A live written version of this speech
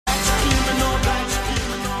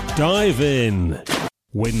Dive in.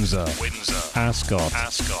 Windsor, Ascot,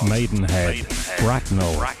 Maidenhead,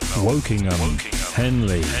 Bracknell, Wokingham,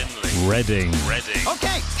 Henley, Reading.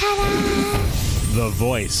 Okay. Ta-da! The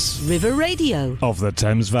voice. River Radio. Of the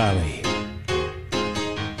Thames Valley.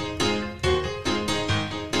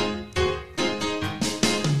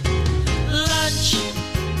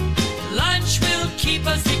 Lunch will keep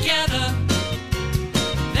us together.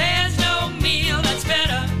 There's no meal that's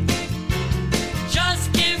better.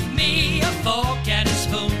 Just give me a fork and a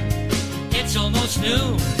spoon. It's almost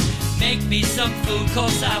noon. Make me some food,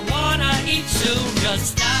 'cause I wanna eat soon.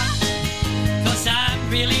 Just stop, 'cause I'm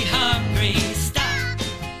really hungry. Stop.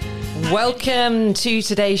 Welcome to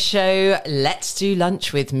today's show, Let's Do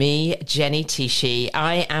Lunch with me, Jenny Tichy.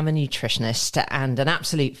 I am a nutritionist and an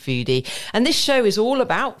absolute foodie, and this show is all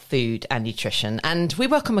about food and nutrition, and we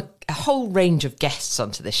welcome a whole range of guests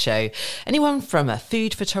onto this show. Anyone from a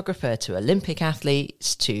food photographer to Olympic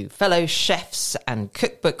athletes to fellow chefs and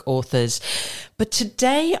cookbook authors. But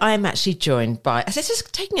today I'm actually joined by, this is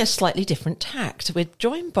taking a slightly different tact, we're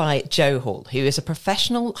joined by Jo Hall, who is a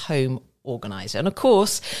professional home organiser. And of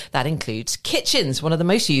course, that includes kitchens, one of the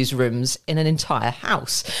most used rooms in an entire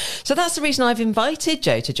house. So that's the reason I've invited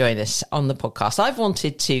Jo to join us on the podcast. I've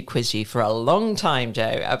wanted to quiz you for a long time,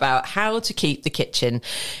 Jo, about how to keep the kitchen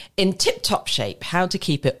in tip-top shape, how to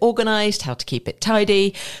keep it organised, how to keep it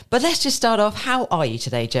tidy. But let's just start off. How are you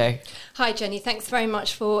today, Jo? Hi, Jenny. Thanks very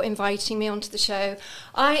much for inviting me onto the show.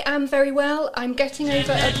 I am very well. I'm getting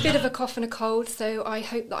over a bit of a cough and a cold, so I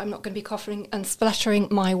hope that I'm not going to be coughing and spluttering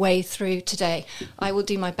my way through today. I will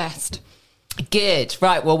do my best. Good.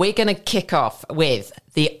 Right. Well, we're going to kick off with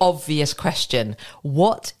the obvious question.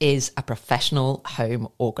 What is a professional home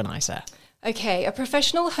organiser? Okay, a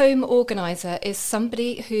professional home organiser is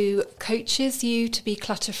somebody who coaches you to be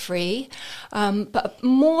clutter-free, but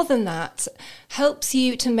more than that, helps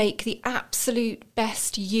you to make the absolute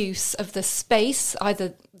best use of the space,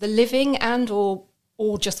 either the living and or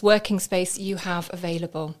just working space you have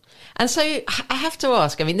available. And so I have to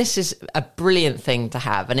ask, I mean, this is a brilliant thing to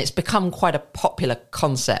have, and it's become quite a popular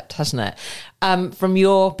concept, hasn't it? From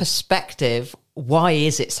your perspective, why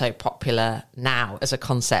is it so popular now as a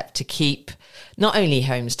concept to keep not only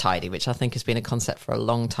homes tidy, which I think has been a concept for a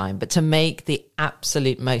long time, but to make the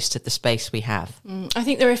absolute most of the space we have? I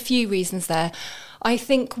think there are a few reasons there. I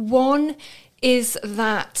think one is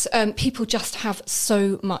that people just have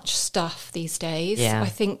so much stuff these days. Yeah. I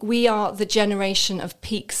think we are the generation of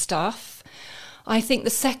peak stuff. I think the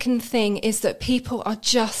second thing is that people are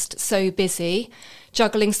just so busy,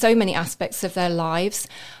 juggling so many aspects of their lives,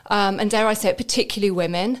 and dare I say it, particularly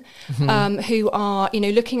women, who are,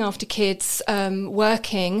 looking after kids,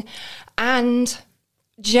 working, and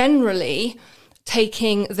generally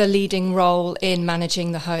taking the leading role in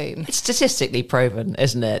managing the home. It's statistically proven,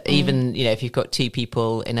 isn't it? Even, if you've got two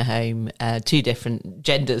people in a home, two different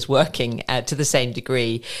genders working to the same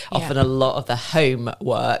degree, often a lot of the home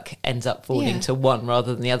work ends up falling to one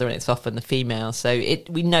rather than the other, and it's often the female. So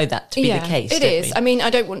we know that to be the case. It is. I mean, I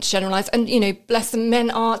don't want to generalise. And, bless them, men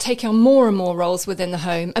are taking on more and more roles within the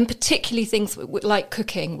home, and particularly things like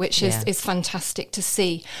cooking, which is fantastic to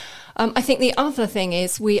see. I think the other thing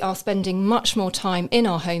is we are spending much more time in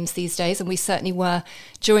our homes these days, and we certainly were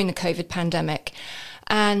during the COVID pandemic.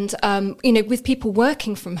 And, with people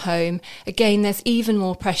working from home, again, there's even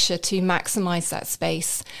more pressure to maximise that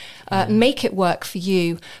space, make it work for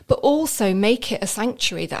you, but also make it a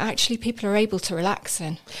sanctuary that actually people are able to relax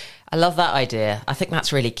in. I love that idea. I think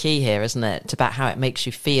that's really key here, isn't it? It's about how it makes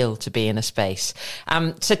you feel to be in a space.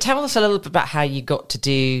 So tell us a little bit about how you got to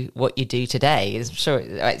do what you do today. I'm sure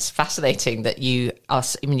it's fascinating that you are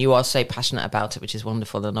so passionate about it, which is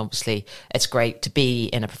wonderful. And obviously it's great to be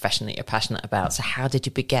in a profession that you're passionate about. So how did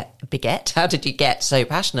you how did you get so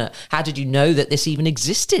passionate? How did you know that this even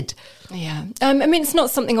existed? Yeah. It's not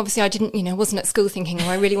something, obviously, I didn't, wasn't at school thinking,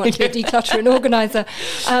 I really want to be a declutterer and organiser.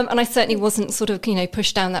 And I certainly wasn't sort of,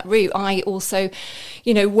 pushed down that route. I also,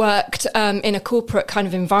 worked in a corporate kind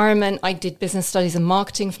of environment. I did business studies and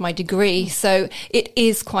marketing for my degree. So it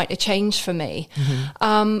is quite a change for me.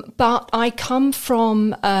 But I come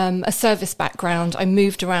from a service background. I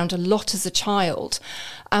moved around a lot as a child.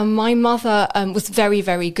 My mother was very,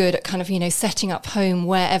 very good at kind of, setting up home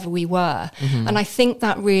wherever we were. And I think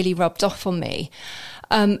that really rubbed off on me.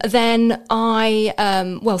 Then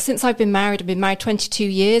since I've been married 22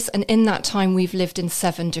 years, and in that time we've lived in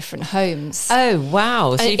 7 different homes. Oh,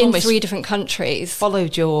 wow. So you've in almost 3 different countries.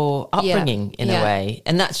 Followed your upbringing in a way.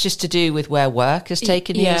 And that's just to do with where work has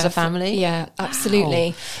taken you as a family? Yeah,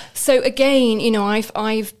 absolutely. Wow. So again,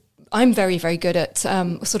 I've I'm very, very good at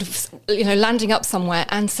sort of, landing up somewhere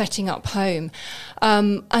and setting up home.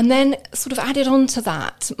 And then sort of added on to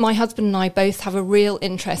that, my husband and I both have a real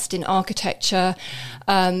interest in architecture,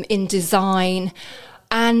 in design,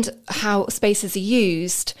 and how spaces are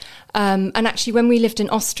used. And actually, when we lived in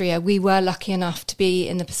Austria, we were lucky enough to be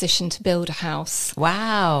in the position to build a house.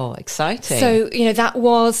 Wow, exciting. So, that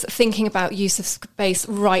was thinking about use of space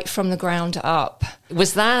right from the ground up.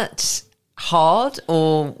 Was that hard,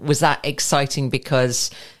 or was that exciting because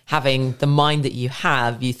having the mind that you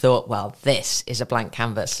have, you thought, well, this is a blank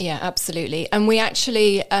canvas? Yeah, absolutely. And we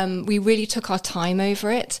actually, we really took our time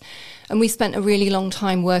over it. And we spent a really long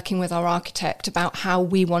time working with our architect about how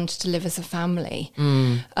we wanted to live as a family.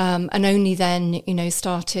 And only then,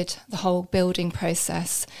 started the whole building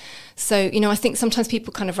process. So, I think sometimes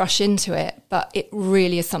people kind of rush into it, but it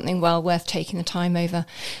really is something well worth taking the time over.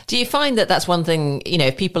 Do you find that that's one thing,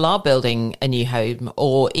 if people are building a new home,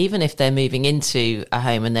 or even if they're moving into a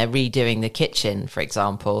home and they're redoing the kitchen, for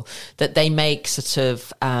example, that they make sort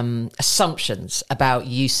of assumptions about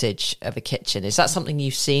usage of a kitchen? Is that something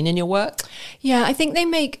you've seen in your work? Yeah, I think they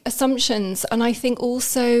make assumptions. And I think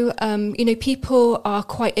also, people are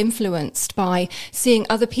quite influenced by seeing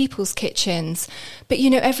other people's kitchens. But,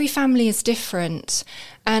 every family is different,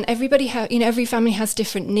 and every family has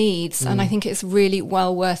different needs. And I think it's really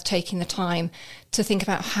well worth taking the time to think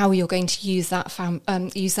about how you're going to use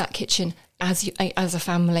that kitchen as a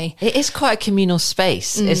family. It is quite a communal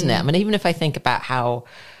space, isn't it? I mean, even if I think about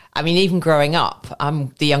even growing up,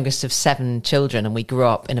 I'm the youngest of 7 children, and we grew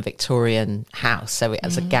up in a Victorian house, so it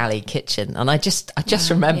was a galley kitchen. And I just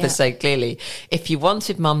remember so clearly, if you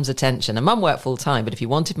wanted mum's attention, and mum worked full time, but if you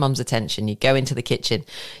wanted mum's attention, you go into the kitchen,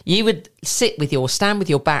 you would stand with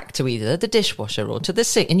your back to either the dishwasher or to the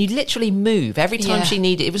sink, and you'd literally move every time she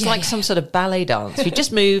needed. It was like some sort of ballet dance. You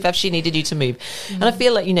just move if she needed you to move. And I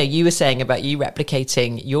feel like, you were saying about you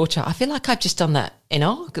replicating your child. I feel like I've just done that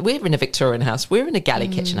we're in a Victorian house. We're in a galley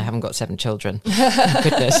kitchen. I haven't got 7 children. Thank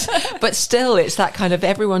goodness. But still, it's that kind of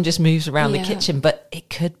everyone just moves around the kitchen, but it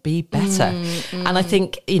could be better. And I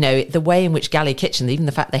think, the way in which galley kitchens, even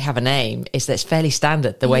the fact they have a name, is that it's fairly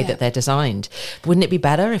standard, the way that they're designed. Wouldn't it be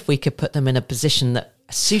better if we could put them in a position that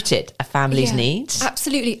suited a family's needs?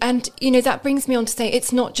 Absolutely. And, that brings me on to say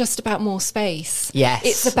it's not just about more space. Yes.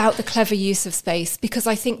 It's about the clever use of space, because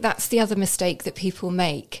I think that's the other mistake that people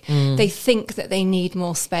make. They think that they need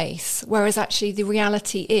more space, whereas actually the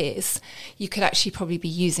reality is you could actually probably be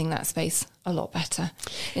using that space a lot better.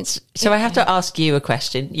 So I have to ask you a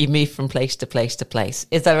question. You move from place to place to place.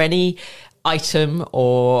 Is there any item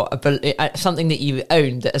or something that you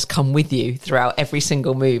own that has come with you throughout every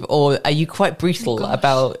single move, or are you quite brutal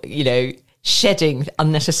about shedding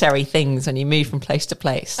unnecessary things when you move from place to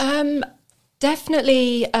place?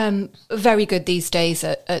 Definitely very good these days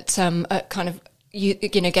at kind of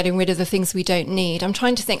getting rid of the things we don't need. I'm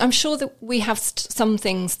trying to think. I'm sure that we have some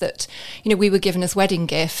things that we were given as wedding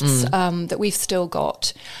gifts that we've still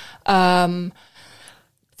got. Thinking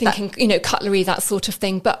cutlery, that sort of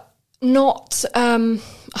thing, but not, I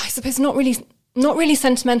suppose, not really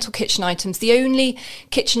sentimental kitchen items. The only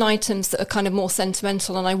kitchen items that are kind of more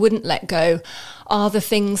sentimental and I wouldn't let go are the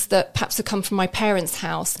things that perhaps have come from my parents'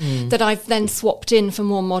 house that I've then swapped in for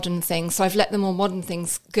more modern things. So I've let the more modern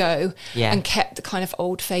things go and kept the kind of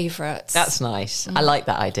old favourites. That's nice. I like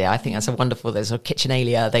that idea. I think that's a wonderful, there's a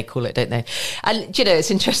kitchenalia, they call it, don't they? And, it's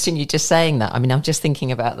interesting you just saying that. I mean, I'm just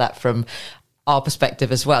thinking about that from our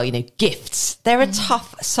perspective as well. Gifts, they're a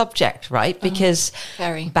tough subject, right? Because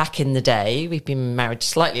back in the day, we've been married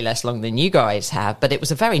slightly less long than you guys have, but it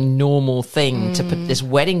was a very normal thing to put this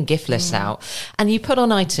wedding gift list out, and you put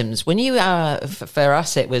on items when you for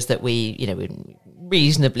us it was that we were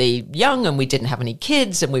reasonably young and we didn't have any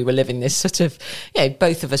kids, and we were living this sort of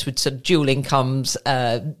both of us with sort of dual incomes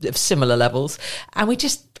of similar levels, and we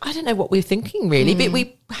just, I don't know what we were thinking really, but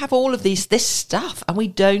we have all of this stuff and we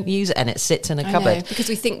don't use it, and it sits in a cupboard because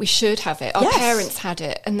we think we should have it. Our parents had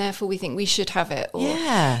it, and therefore we think we should have it. Or,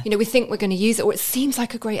 we think we're going to use it, or it seems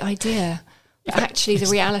like a great idea. But actually, the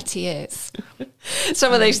reality is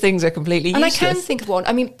some of those things are completely useless. And I can think of one.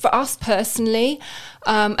 I mean, for us personally,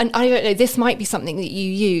 and I don't know, this might be something that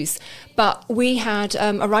you use, but we had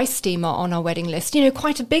a rice steamer on our wedding list,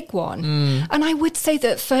 quite a big one. And I would say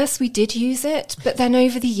that at first we did use it, but then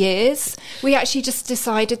over the years, we actually just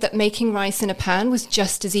decided that making rice in a pan was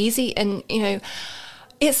just as easy. And,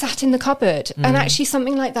 it sat in the cupboard. And actually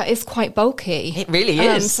something like that is quite bulky. It really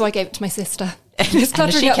is. So I gave it to my sister. It's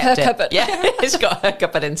cluttering up her cupboard. Yeah, it's got her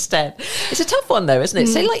cupboard instead. It's a tough one though, isn't it?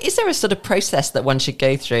 So is there a sort of process that one should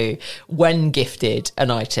go through when gifted an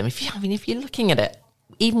item? If you're looking at it,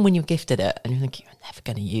 even when you're gifted it and you're thinking you're never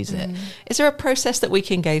going to use it, is there a process that we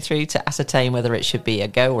can go through to ascertain whether it should be a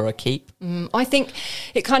go or a keep? I think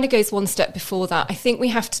it kind of goes one step before that. I think we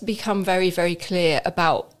have to become very, very clear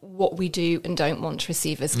about what we do and don't want to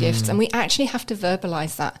receive as gifts. And we actually have to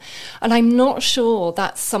verbalise that. And I'm not sure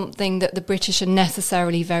that's something that the British are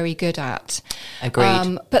necessarily very good at.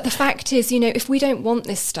 Agreed. But the fact is, if we don't want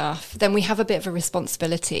this stuff, then we have a bit of a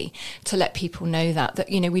responsibility to let people know that,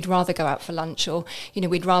 we'd rather go out for lunch, or,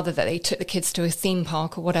 we'd rather that they took the kids to a theme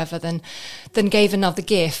park or whatever than gave another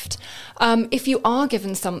gift. If you are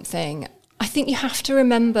given something, I think you have to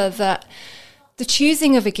remember that the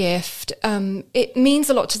choosing of a gift, it means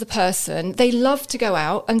a lot to the person. They love to go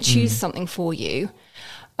out and choose something for you.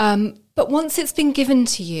 But once it's been given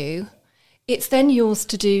to you, it's then yours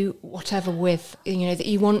to do whatever with, that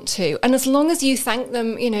you want to. And as long as you thank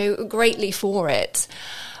them, greatly for it.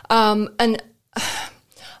 And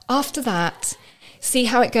after that, see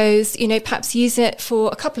how it goes, perhaps use it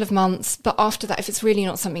for a couple of months. But after that, if it's really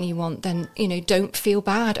not something you want, then, don't feel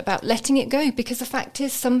bad about letting it go, because the fact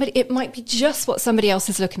is it might be just what somebody else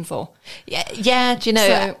is looking for. Yeah. Do you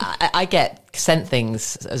know, I get sent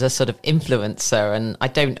things as a sort of influencer, and I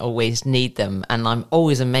don't always need them, and I'm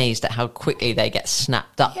always amazed at how quickly they get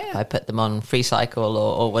snapped up. I put them on FreeCycle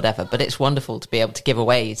or whatever, but it's wonderful to be able to give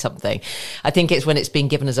away something. I think it's when it's been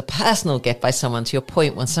given as a personal gift by someone, to your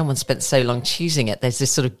point, when someone spent so long choosing it, there's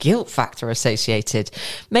this sort of guilt factor associated.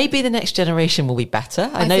 Maybe the next generation will be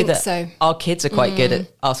better. I know that our kids are quite good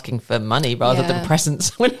at asking for money rather than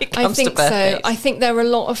presents when it comes to birthdays. I think there are a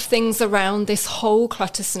lot of things around this whole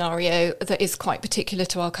clutter scenario that is quite particular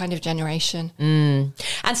to our kind of generation. And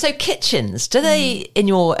so kitchens, do they, in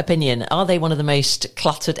your opinion, are they one of the most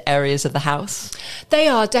cluttered areas of the house? They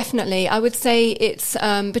are, definitely. I would say it's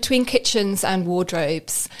between kitchens and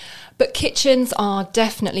wardrobes. But kitchens are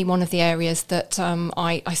definitely one of the areas that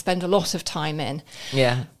I spend a lot of time in.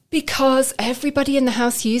 Yeah. Because everybody in the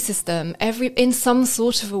house uses them in some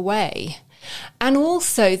sort of a way. And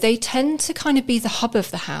also, they tend to kind of be the hub of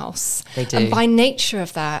the house. They do. And by nature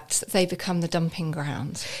of that, they become the dumping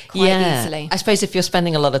ground quite easily. I suppose if you're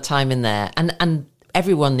spending a lot of time in there, and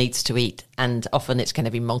everyone needs to eat, and often it's going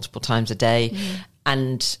to be multiple times a day.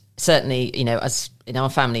 And certainly, as in our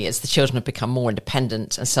family, as the children have become more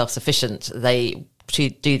independent and self-sufficient, they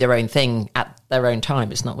do their own thing at their own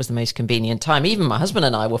time. It's not always the most convenient time. Even my husband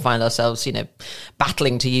and I will find ourselves,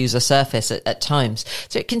 battling to use a surface at times.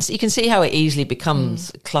 So you can see how it easily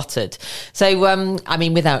becomes cluttered. So, I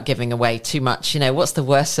mean, without giving away too much, what's the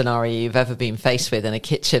worst scenario you've ever been faced with in a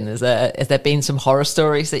kitchen? Has there been some horror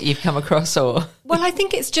stories that you've come across, or? Well, I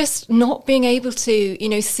think it's just not being able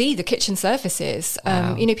to, see the kitchen surfaces.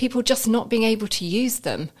 Wow. People just not being able to use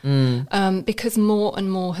them because more and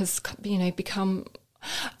more has, become.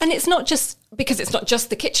 And it's not just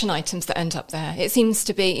the kitchen items that end up there. It seems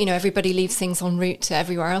to be, everybody leaves things en route to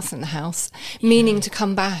everywhere else in the house, meaning to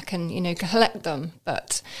come back and, collect them.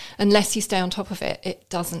 But unless you stay on top of it, it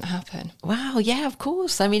doesn't happen. Wow, yeah, of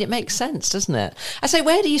course. I mean, it makes sense, doesn't it? I say,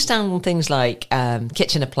 where do you stand on things like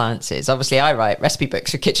kitchen appliances? Obviously, I write recipe books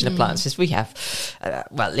for kitchen appliances. We have,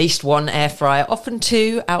 at least one air fryer, often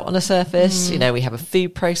two out on a surface. We have a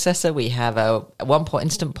food processor. We have a one-pot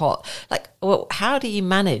Instant Pot. Well, how do you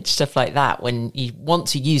manage stuff like that when you want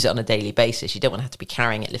to use it on a daily basis? You don't want to have to be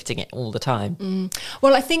carrying it, lifting it all the time.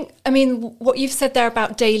 Well, I mean, what you've said there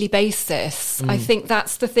about daily basis, I think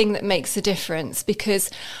that's the thing that makes a difference, because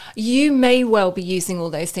you may well be using all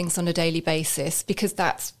those things on a daily basis because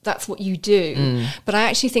that's what you do. But I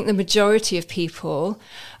actually think the majority of people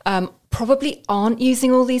probably aren't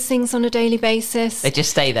using all these things on a daily basis. They just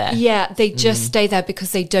stay there. Yeah, they just stay there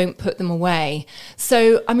because they don't put them away.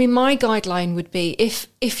 So, I mean, my guideline would be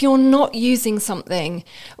if you're not using something,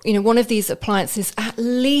 one of these appliances at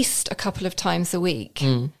least a couple of times a week,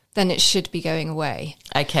 then it should be going away.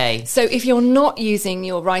 Okay. So if you're not using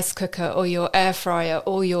your rice cooker or your air fryer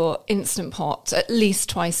or your Instant Pot at least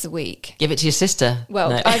twice a week, give it to your sister. Well,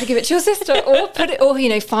 no. Either give it to your sister or put it,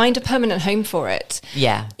 or, find a permanent home for it.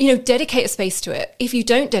 Yeah. Dedicate a space to it. If you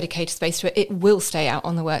don't dedicate a space to it, it will stay out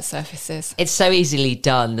on the work surfaces. It's so easily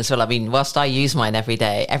done as well. I mean, whilst I use mine every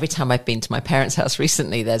day, every time I've been to my parents' house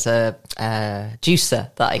recently, there's a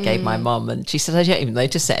juicer that I gave my mum, and she said, I don't even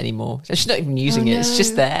notice it anymore. She's not even using it. It's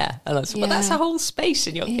just there. And I said, well, that's a whole space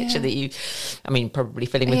in your kitchen that you, probably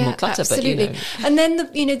filling with more clutter. Absolutely. But, And then,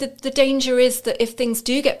 the danger is that if things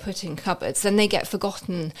do get put in cupboards, then they get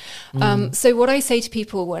forgotten. So what I say to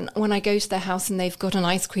people when I go to their house and they've got an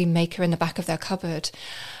ice cream maker in the back of their cupboard,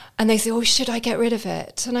 and they say, oh, should I get rid of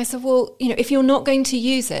it? And I said, well, if you're not going to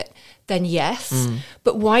use it, then yes.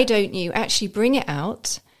 But why don't you actually bring it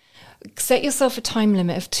out, set yourself a time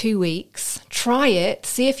limit of 2 weeks, try it,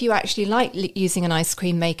 see if you actually like using an ice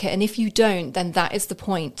cream maker. And if you don't, then that is the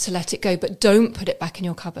point to let it go, but don't put it back in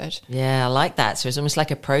your cupboard. Yeah, I like that. So it's almost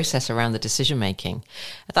like a process around the decision making.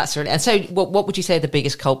 That's really, and so what would you say are the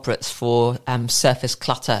biggest culprits for surface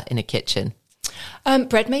clutter in a kitchen?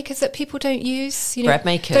 Bread makers that people don't use, bread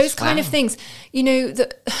makers, those kind of things,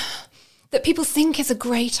 that people think is a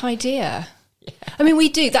great idea. Yeah. I mean, we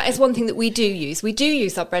do. That is one thing that we do use. We do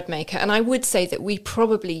use our bread maker, and I would say that we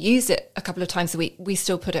probably use it a couple of times a week. We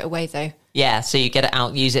still put it away, though. Yeah, so you get it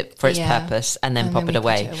out, use it for its purpose, and then pop it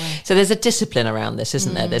away. So there's a discipline around this,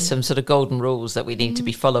 isn't there? There's some sort of golden rules that we need to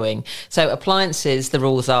be following. So appliances, the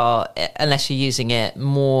rules are, unless you're using it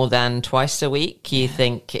more than twice a week, you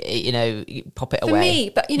think, you pop it away. For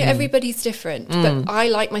me, but, everybody's different. But I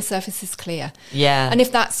like my surfaces clear. Yeah. And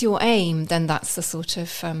if that's your aim, then that's the sort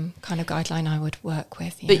of kind of guideline I would work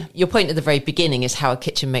with. Yeah. But your point at the very beginning is how a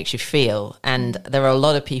kitchen makes you feel. And there are a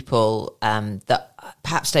lot of people that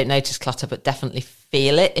perhaps don't notice clutter, but definitely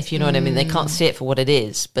feel it, if you know what I mean. They can't see it for what it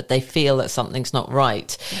is, but they feel that something's not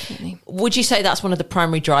right. Definitely. Would you say that's one of the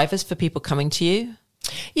primary drivers for people coming to you?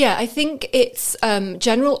 Yeah, I think it's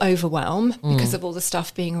general overwhelm because of all the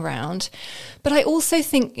stuff being around. But I also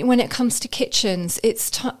think when it comes to kitchens, it's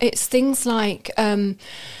things like...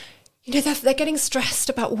 they're getting stressed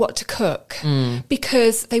about what to cook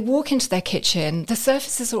because they walk into their kitchen, the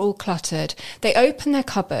surfaces are all cluttered, they open their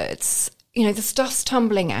cupboards, the stuff's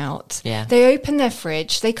tumbling out, they open their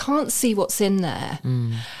fridge, they can't see what's in there.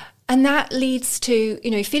 And that leads to,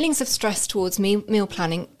 feelings of stress towards meal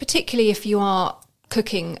planning, particularly if you are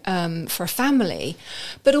cooking for a family,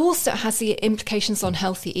 but also has the implications on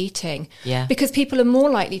healthy eating. Yeah. Because people are more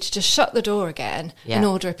likely to just shut the door again and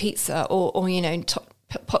order a pizza or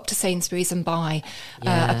pop to Sainsbury's and buy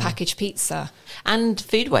a packaged pizza. And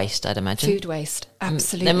food waste, I'd imagine. Food waste,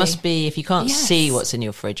 absolutely. There must be, if you can't see what's in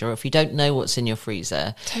your fridge or if you don't know what's in your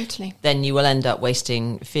freezer, totally, then you will end up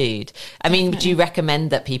wasting food. I mean, do you recommend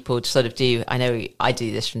that people sort of do, I know I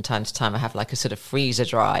do this from time to time, I have like a sort of freezer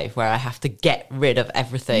drive where I have to get rid of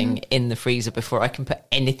everything in the freezer before I can put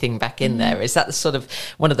anything back in there. Is that the sort of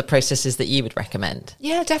one of the processes that you would recommend?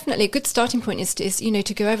 Yeah, definitely. A good starting point is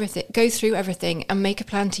to go through everything and make a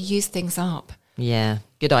plan to use things up. Yeah,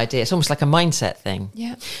 good idea. It's almost like a mindset thing.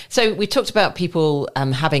 Yeah. So we talked about people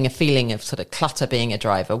having a feeling of sort of clutter being a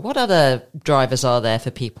driver. What other drivers are there for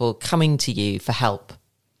people coming to you for help?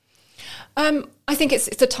 I think it's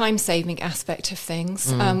a time-saving aspect of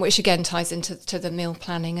things, which again ties into the meal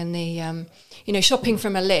planning and the shopping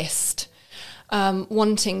from a list.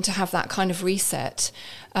 Wanting to have that kind of reset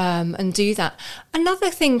and do that. Another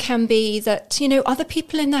thing can be that, other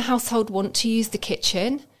people in their household want to use the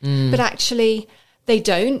kitchen, but actually they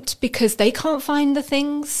don't because they can't find the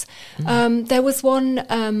things. There was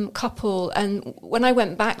one couple, and when I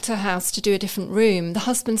went back to her house to do a different room, the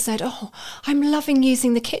husband said, "Oh, I'm loving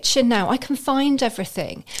using the kitchen now. I can find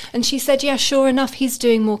everything." And she said, "Yeah, sure enough, he's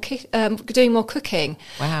doing more cooking."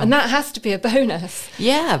 Wow. And that has to be a bonus.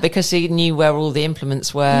 Yeah, because he knew where all the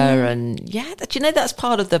implements were, and that's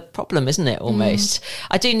part of the problem, isn't it? Almost.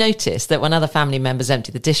 I do notice that when other family members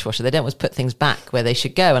empty the dishwasher, they don't always put things back where they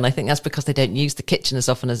should go, and I think that's because they don't use the kitchen as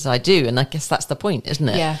often as I do, and I guess that's the point, isn't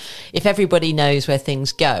it? Yeah. If everybody knows where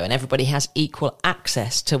things go and everybody has equal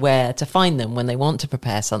access to where to find them when they want to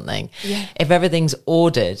prepare something, if everything's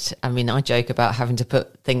ordered, I mean, I joke about having to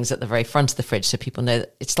put things at the very front of the fridge so people know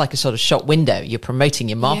that it's like a sort of shop window. You're promoting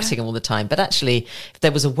your marketing all the time, but actually, if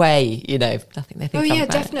there was a way, I think they think. Oh yeah,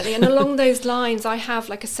 definitely. And along those lines, I have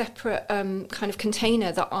like a separate kind of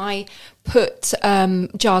container that I put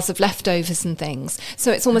jars of leftovers and things.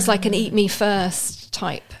 So it's almost like an eat me first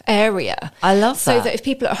type area. I love that. So that if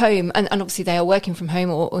people at home, and obviously they are working from home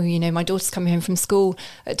or my daughter's coming home from school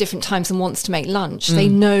at different times and wants to make lunch, they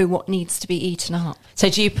know what needs to be eaten up. So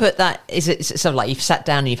do you put that, is it sort of like you've sat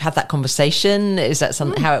down and you've had that conversation? Is that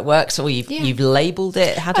something how it works, or you've labelled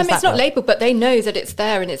it? How does that it's not work? labelled, but they know that it's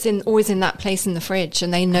there and it's always in that place in the fridge,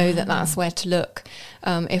 and they know that that's where to look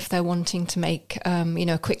if they're wanting to make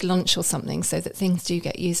a quick lunch or something, so that things do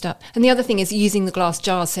get used up. And the other thing is using the glass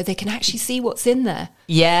jars so they can actually see what's in there.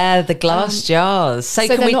 Yeah, the glass jars. So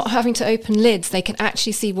they're not having to open lids. They can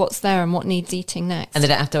actually see what's there and what needs eating next. And they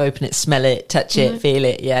don't have to open it, smell it, touch it, feel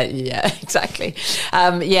it. Yeah, exactly.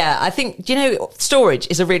 I think, storage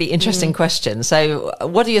is a really interesting question. So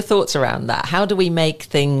what are your thoughts around that? How do we make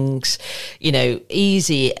things,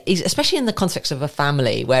 easy, especially in the context of a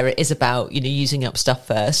family where it is about, using up stuff stuff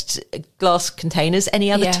first. Glass containers.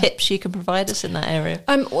 Any other Yeah. tips you can provide us in that area?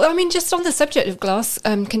 Well, I mean, just on the subject of glass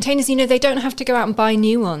containers, they don't have to go out and buy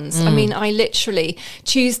new ones. I mean, I literally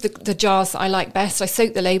choose the jars that I like best. I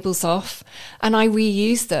soak the labels off and I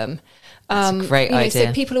reuse them. That's a great idea.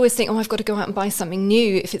 So people always think, I've got to go out and buy something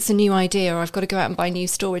new if it's a new idea, or I've got to go out and buy new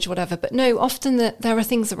storage, whatever. But no, often there are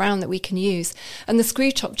things around that we can use. And the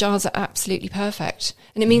screw top jars are absolutely perfect.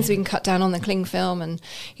 And it means we can cut down on the cling film and,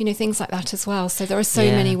 things like that as well. So there are so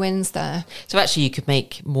many wins there. So actually you could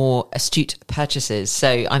make more astute purchases.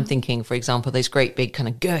 So I'm thinking, for example, those great big kind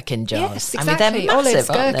of gherkin jars. Yes, I mean, exactly. they're massive, Olives,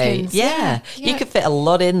 aren't gherkins. they? Yeah. You could fit a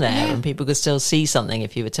lot in there and people could still see something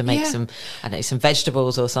if you were to make some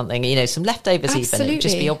vegetables or something, some leftovers even. It would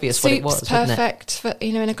just be obvious Soup's what it was, wouldn't it? perfect for,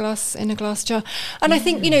 in a glass jar. And I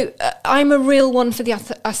think, I'm a real one for the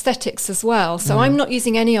aesthetics as well. So I'm not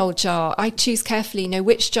using any old jar. I choose carefully,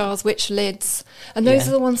 which jars, which lids, and those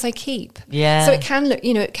are the ones I keep. Yeah. So it can look,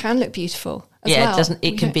 it can look beautiful. As well. It doesn't.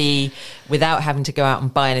 It can be without having to go out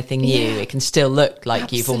and buy anything new. It can still look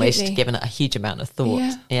like you've almost given it a huge amount of thought.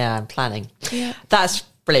 Yeah, and planning. Yeah, that's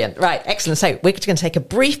brilliant. Right, excellent. So we're just going to take a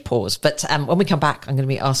brief pause, but when we come back, I'm going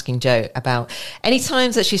to be asking Jo about any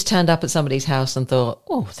times that she's turned up at somebody's house and thought,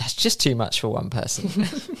 "Oh, that's just too much for one person."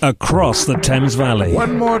 Across the Thames Valley.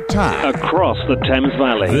 One more time. Across the Thames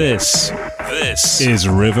Valley. This is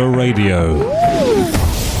River Radio.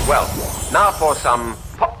 Well, now for some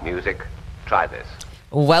pop music. Try this.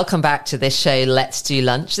 Welcome back to this show, Let's Do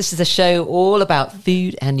Lunch. This is a show all about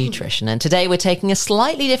food and nutrition. And today we're taking a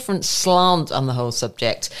slightly different slant on the whole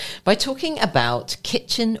subject by talking about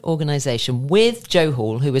kitchen organisation with Jo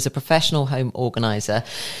Hall, who is a professional home organiser.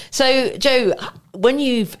 So, Jo, when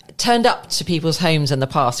you've turned up to people's homes in the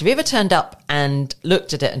past, have you ever turned up and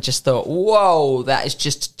looked at it and just thought, whoa, that is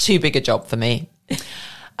just too big a job for me?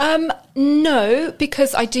 No,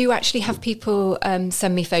 because I do actually have people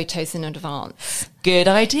send me photos in advance. Good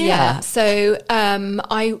idea. Yeah. So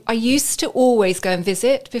I used to always go and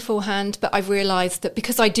visit beforehand, but I've realised that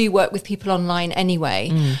because I do work with people online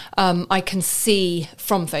anyway, I can see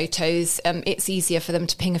from photos. It's easier for them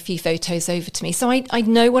to ping a few photos over to me. So I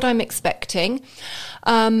know what I'm expecting.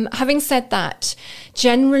 Having said that,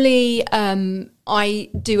 generally I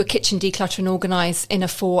do a kitchen declutter and organise in a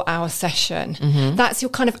 4-hour session. That's your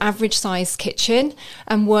kind of average sized kitchen,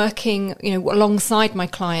 and working, alongside my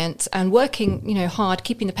client and working, hard,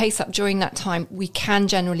 keeping the pace up during that time, we can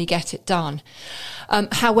generally get it done.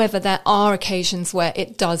 However, there are occasions where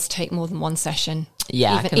it does take more than one session.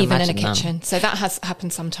 Yeah, even in a kitchen. So that has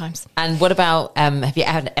happened sometimes. And what about, have you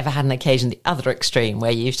ever had an occasion, the other extreme,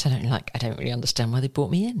 where you've turned out like, I don't really understand why they brought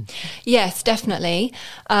me in? Yes, definitely.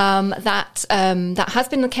 That has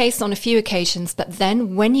been the case on a few occasions. But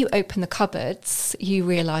then when you open the cupboards, you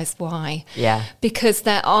realise why. Yeah. Because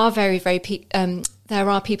there are there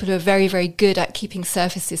are people who are very, very good at keeping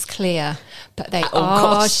surfaces clear, but they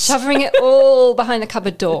are shoving it all behind the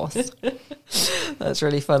cupboard doors. That's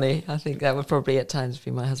really funny. I think that would probably at times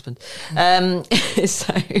be my husband.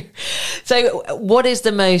 So what is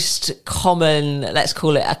the most common, let's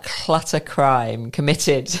call it a clutter crime,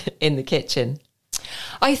 committed in the kitchen?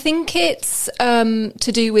 I think it's to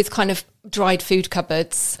do with kind of dried food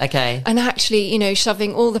cupboards. Okay. And actually,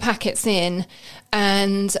 shoving all the packets in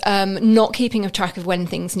and not keeping a track of when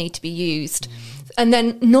things need to be used. And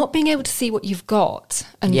then not being able to see what you've got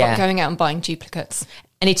and not going out and buying duplicates.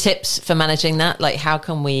 Any tips for managing that? Like, how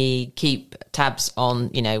can we keep tabs on,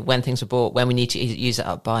 when things are bought, when we need to use it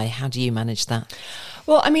up by? How do you manage that?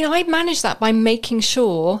 Well, I mean, I manage that by making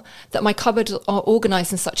sure that my cupboards are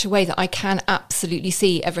organised in such a way that I can absolutely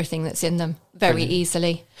see everything that's in them very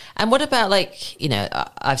easily. And what about,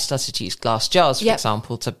 I've started to use glass jars, for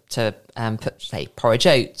example, to put, say, porridge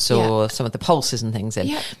oats or some of the pulses and things in.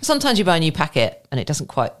 Yep. Sometimes you buy a new packet and it doesn't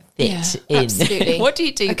quite fit in. Absolutely. What do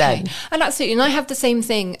you do then? And absolutely. And I have the same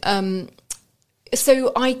thing.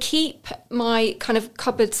 So I keep my kind of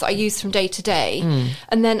cupboards I use from day to day,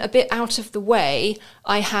 and then a bit out of the way,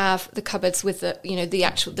 I have the cupboards with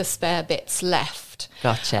the spare bits left.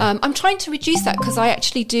 Gotcha. I'm trying to reduce that because I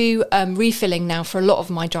actually do refilling now for a lot of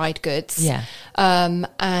my dried goods. Yeah. And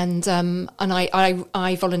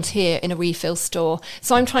I volunteer in a refill store,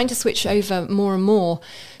 so I'm trying to switch over more and more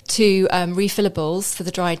to refillables for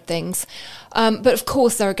the dried things. But of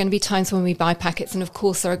course, there are going to be times when we buy packets, and of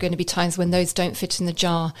course, there are going to be times when those don't fit in the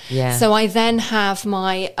jar. Yeah. So I then have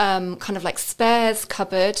my kind of like spares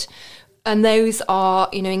cupboard, and those are,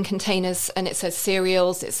 in containers, and it says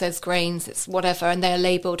cereals, it says grains, it's whatever, and they're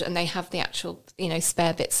labelled and they have the actual,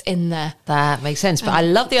 spare bits in there. That makes sense. But I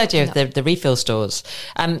love the idea of the refill stores.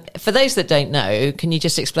 For those that don't know, can you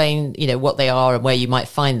just explain, what they are and where you might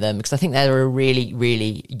find them? Because I think they're a really,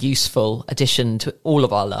 really useful addition to all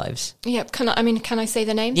of our lives. Yeah. Can I say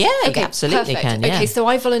the names? Yeah, okay, absolutely perfect. can. Yeah. Okay, so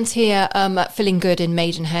I volunteer at Feeling Good in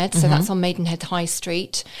Maidenhead. So that's on Maidenhead High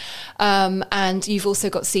Street. And you've also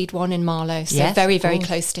got Seed One in Marlow. So Yes, very, of very course.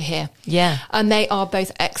 close to here. Yeah. And they are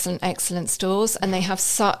both excellent stores, and they have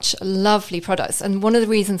such lovely products. And one of the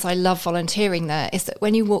reasons I love volunteering there is that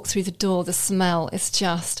when you walk through the door, the smell is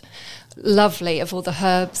just lovely of all the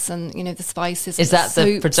herbs and the spices. Is and that the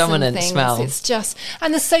soaps predominant and things. smell? It's just,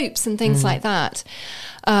 and the soaps and things like that.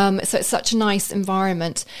 So it's such a nice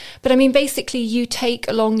environment. But I mean, basically you take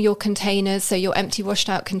along your containers, so your empty washed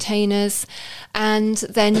out containers, and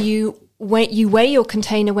then you weigh your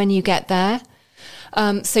container when you get there.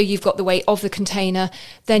 So you've got the weight of the container,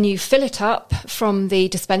 then you fill it up from the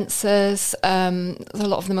dispensers. A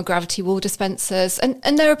lot of them are gravity wall dispensers,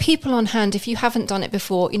 and there are people on hand. If you haven't done it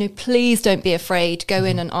before, please don't be afraid. Go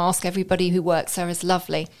in and ask. Everybody who works there is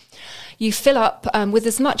lovely. You fill up with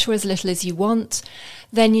as much or as little as you want.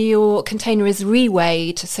 Then your container is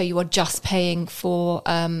reweighed, so you are just paying for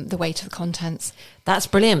the weight of the contents. That's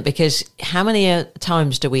brilliant, because how many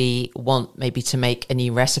times do we want maybe to make a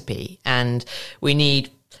new recipe and we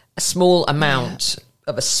need a small amount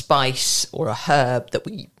of a spice or a herb that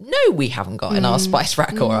we know we haven't got in our spice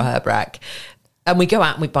rack or a herb rack, and we go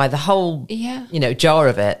out and we buy the whole jar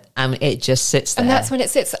of it, and it just sits there. And that's when it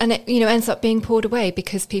sits, and it ends up being poured away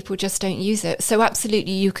because people just don't use it. So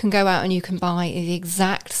absolutely, you can go out and you can buy the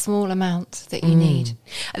exact small amount that you need.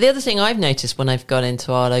 The other thing I've noticed when I've gone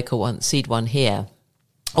into our local one, Seed One here,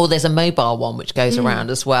 there's a mobile one which goes around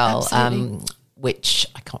as well, which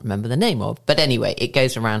I can't remember the name of. But anyway, it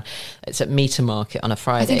goes around. It's at Meter Market on a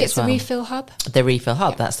Friday. I think it's as well. the Refill Hub. The Refill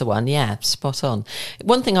Hub, that's the one. Yeah, spot on.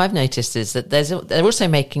 One thing I've noticed is that they're also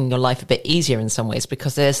making your life a bit easier in some ways,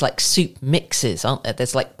 because there's like soup mixes, aren't there?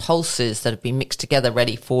 There's like pulses that have been mixed together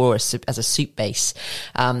ready for as a soup base.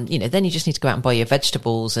 Then you just need to go out and buy your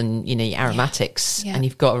vegetables and, your aromatics, and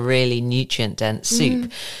you've got a really nutrient-dense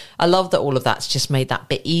soup. I love that all of that's just made that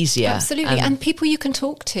bit easier. Absolutely. And people you can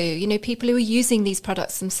talk to, people who are using these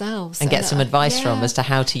products themselves. And get some advice from as to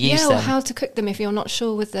how to use them. Yeah, or how to cook them if you're not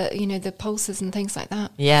sure with the, the pulses and things like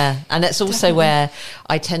that. Yeah. And that's also Definitely. where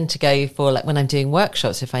I tend to go for, like when I'm doing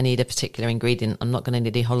workshops, if I need a particular ingredient, I'm not going to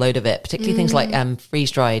need a whole load of it, particularly things like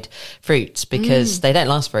freeze-dried fruits, because they don't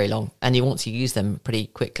last very long and you want to use them pretty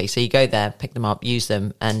quickly. So you go there, pick them up, use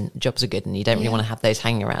them, and jobs are good, and you don't really want to have those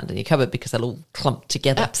hanging around in your cupboard because they'll all clump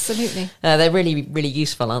together. Absolutely. They're really, really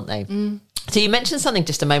useful, aren't they? So you mentioned something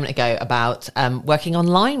just a moment ago about working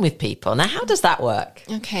online with people. Now, how does that work?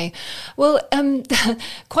 Okay. Well,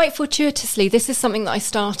 quite fortuitously, this is something that I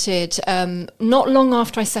started not long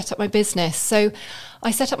after I set up my business. So I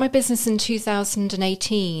set up my business in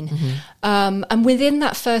 2018. And within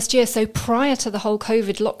that first year, so prior to the whole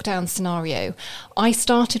COVID lockdown scenario, I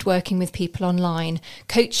started working with people online,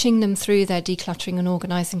 coaching them through their decluttering and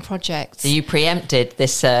organising projects. So you preempted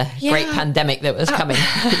this great pandemic that was coming.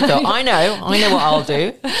 You thought, I know what I'll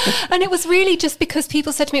do. And it was really just because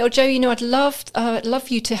people said to me, Jo, I'd love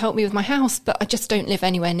you to help me with my house, but I just don't live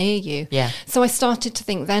anywhere near you. Yeah. So I started to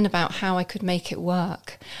think then about how I could make it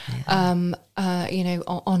work.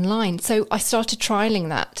 Online. So I started trialing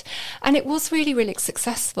that, and it was really, really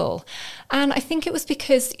successful. And I think it was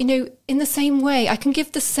because, in the same way, I can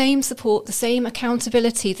give the same support, the same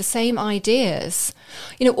accountability, the same ideas.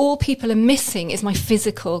 All people are missing is my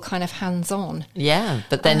physical kind of hands-on. Yeah,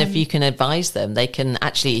 but then if you can advise them, they can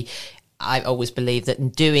actually, I always believe that in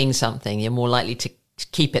doing something, you're more likely to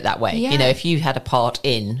keep it that way. Yeah. If you had a part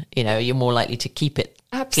in, you're more likely to keep it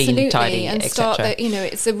Absolutely, clean, tidy, and etc. start that.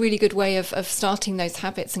 It's a really good way of starting those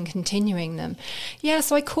habits and continuing them. Yeah,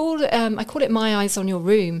 so I call it My Eyes on Your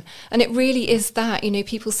Room, and it really is that.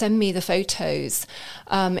 People send me the photos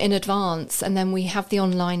in advance, and then we have the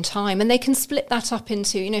online time, and they can split that up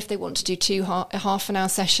into, if they want to do two half an hour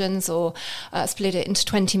sessions, or split it into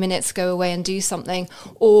 20 minutes, go away and do something,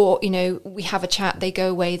 or we have a chat, they go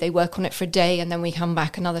away, they work on it for a day, and then we come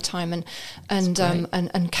back another time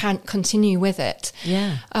and can continue with it. Yeah.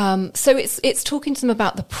 So it's talking to them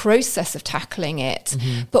about the process of tackling it,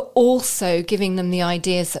 but also giving them the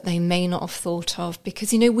ideas that they may not have thought of,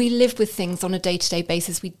 because we live with things on a day-to-day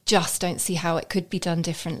basis. We just don't see how it could be done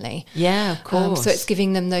differently. Yeah, of course. So it's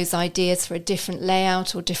giving them those ideas for a different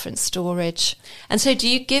layout or different storage. And so do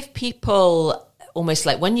you give people, almost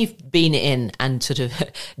like when you've been in and sort of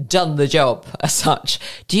done the job as such,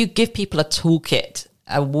 do you give people a toolkit,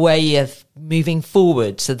 a way of moving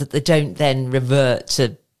forward so that they don't then revert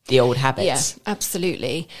to the old habits. Yeah,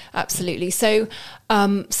 absolutely. So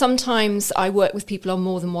sometimes I work with people on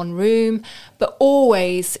more than one room, but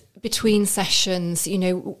always between sessions,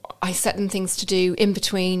 I set them things to do in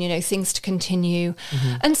between, things to continue.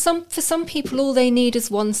 And for some people, all they need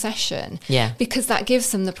is one session. Yeah. Because that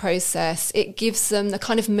gives them the process. It gives them the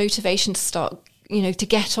kind of motivation to start, to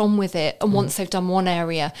get on with it. And once they've done one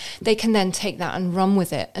area, they can then take that and run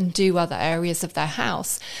with it and do other areas of their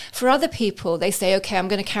house. For other people, they say, okay, I'm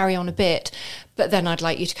going to carry on a bit, but then I'd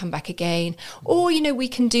like you to come back again. Or, we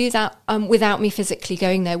can do that without me physically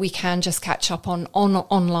going there. We can just catch up on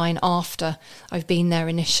online after I've been there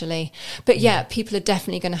initially. But yeah, people are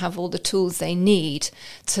definitely going to have all the tools they need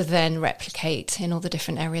to then replicate in all the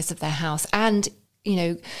different areas of their house and,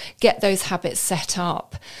 get those habits set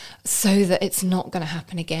up so that it's not going to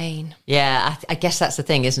happen again. Yeah, I guess that's the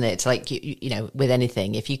thing, isn't it? It's like, with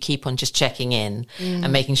anything, if you keep on just checking in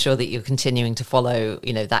and making sure that you're continuing to follow,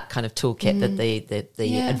 that kind of toolkit, that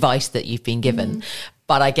the advice that you've been given.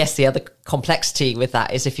 But I guess the other complexity with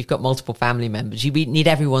that is if you've got multiple family members, you need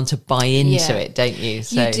everyone to buy into it, don't you?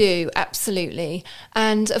 So. You do, absolutely.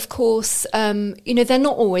 And of course, they're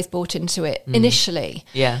not always bought into it initially.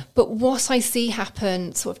 Yeah. But what I see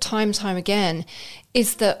happen sort of time again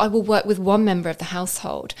is that I will work with one member of the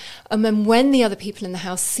household. And then when the other people in the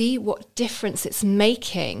house see what difference it's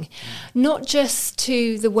making, not just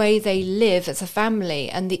to the way they live as a family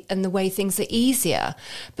and the way things are easier,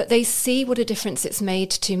 but they see what a difference it's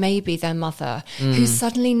made to maybe their mother, who's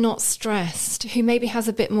suddenly not stressed, who maybe has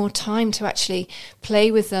a bit more time to actually play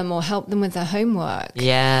with them or help them with their homework.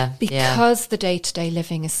 Yeah. Because the day-to-day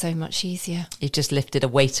living is so much easier. You've just lifted a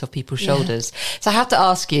weight off people's shoulders. So I have to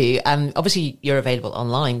ask you, obviously you're available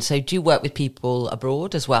online, so do you work with people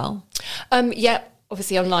abroad as well? Yeah,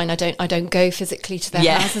 obviously online. I don't go physically to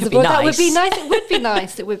their houses abroad. That would be nice. It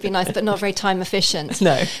would be nice, but not very time efficient.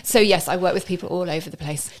 No. So yes, I work with people all over the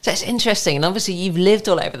place. So it's interesting, and obviously you've lived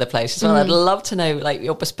all over the place as well. I'd love to know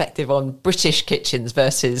your perspective on British kitchens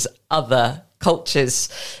versus other cultures.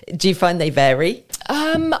 Do you find they vary?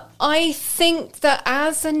 I think that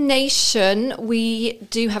as a nation, we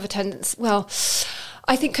do have a tendency. Well,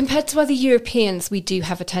 I think compared to other Europeans, we do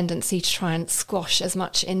have a tendency to try and squash as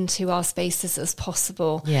much into our spaces as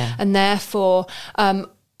possible. Yeah. And therefore, I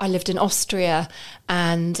lived in Austria,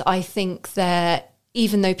 and I think that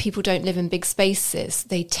even though people don't live in big spaces,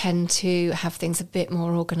 they tend to have things a bit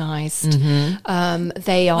more organised.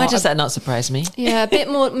 They are. Why does that not surprise me? Yeah, a bit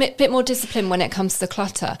more discipline when it comes to the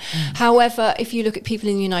clutter. However, if you look at people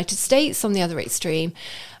in the United States on the other extreme,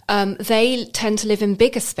 they tend to live in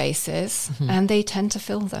bigger spaces and they tend to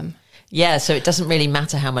fill them. Yeah, so it doesn't really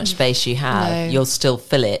matter how much space you have, No. you'll still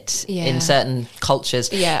fill it in certain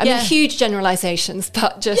cultures. Yeah, I mean, huge generalisations,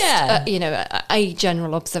 but just, a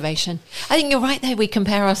general observation. I think you're right there. We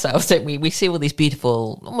compare ourselves, don't we? We see all these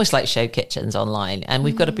beautiful, almost like show kitchens online, and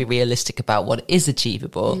we've got to be realistic about what is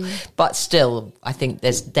achievable. But still, I think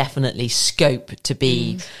there's definitely scope to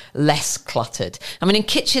be less cluttered. I mean, and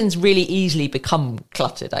kitchens really easily become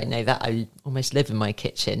cluttered. I know that. I almost live in my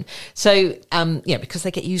kitchen. So, because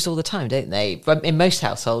they get used all the time, don't they? In most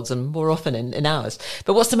households and more often in ours.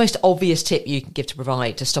 But what's the most obvious tip you can give to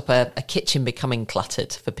provide to stop a kitchen becoming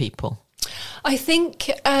cluttered for people? I think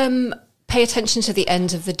pay attention to the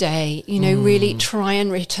end of the day, really try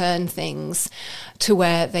and return things to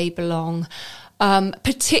where they belong.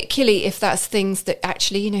 Particularly if that's things that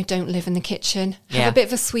actually, don't live in the kitchen. Have a bit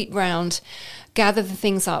of a sweep round, gather the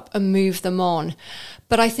things up and move them on.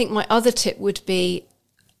 But I think my other tip would be,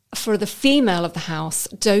 for the female of the house,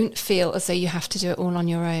 don't feel as though you have to do it all on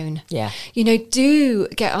your own. Yeah. Do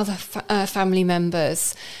get other family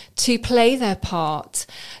members to play their part.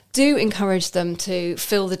 Do encourage them to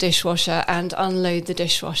fill the dishwasher and unload the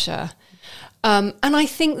dishwasher. And I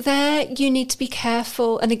think there you need to be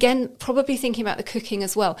careful. And again, probably thinking about the cooking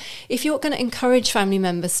as well. If you're going to encourage family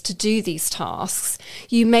members to do these tasks,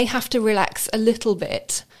 you may have to relax a little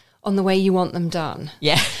bit on the way you want them done.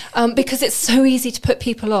 Yeah. Because it's so easy to put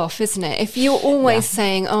people off, isn't it? If you're always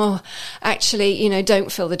saying, oh, actually,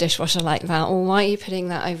 don't fill the dishwasher like that, or why are you putting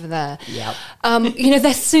that over there? Yep.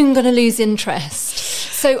 They're soon going to lose interest.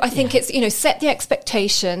 So I think it's, set the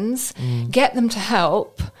expectations, get them to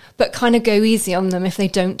help, but kind of go easy on them if they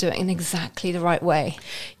don't do it in exactly the right way.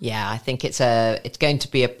 Yeah, I think it's going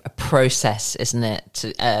to be a process, isn't it,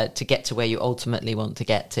 to get to where you ultimately want to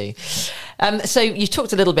get to. So you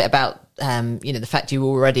talked a little bit about the fact you were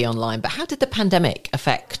already online, but how did the pandemic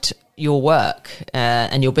affect your work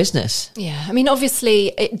and your business? Yeah, I mean, obviously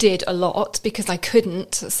it did a lot because I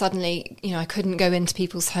couldn't suddenly, I couldn't go into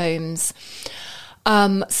people's homes.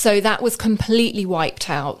 So that was completely wiped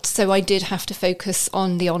out. So I did have to focus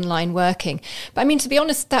on the online working. But I mean, to be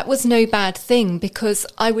honest, that was no bad thing, because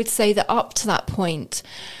I would say that up to that point,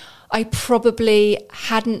 I probably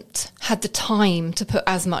hadn't had the time to put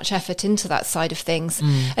as much effort into that side of things.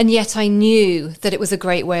 And yet I knew that it was a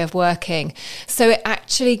great way of working. So it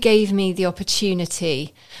actually gave me the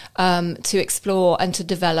opportunity to explore and to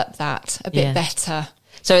develop that a bit better.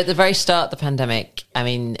 So at the very start of the pandemic, I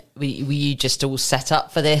mean, were you just all set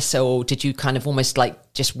up for this, or did you kind of almost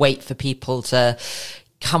like just wait for people to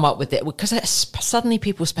come up with it? Because suddenly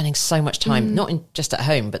people were spending so much time, not just at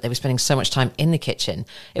home, but they were spending so much time in the kitchen.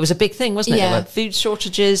 It was a big thing, wasn't it? There were food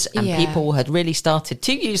shortages, and people had really started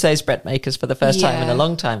to use those bread makers for the first time in a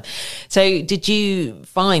long time. So did you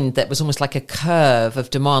find that was almost like a curve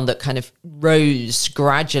of demand that kind of rose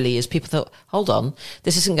gradually as people thought, hold on,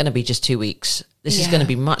 this isn't going to be just 2 weeks. This is going to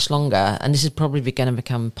be much longer, and this is probably going to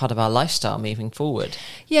become part of our lifestyle moving forward.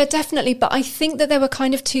 Yeah, definitely. But I think that there were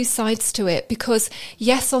kind of two sides to it, because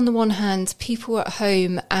yes, on the one hand, people were at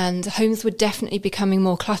home and homes were definitely becoming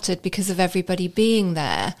more cluttered because of everybody being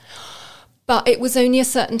there. But it was only a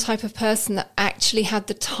certain type of person that actually had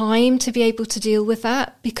the time to be able to deal with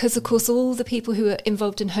that, because, of course, all the people who were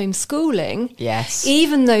involved in homeschooling,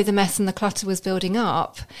 even though the mess and the clutter was building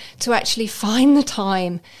up, to actually find the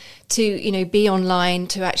time to, you know, be online,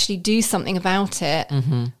 to actually do something about it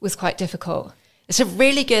was quite difficult. It's a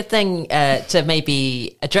really good thing to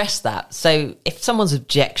maybe address that. So if someone's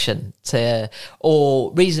objection to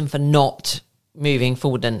or reason for not moving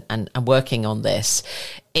forward and working on this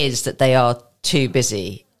is that they are too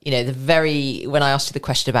busy, you know, when I asked you the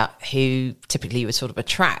question about who typically you would sort of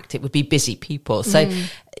attract, it would be busy people. So,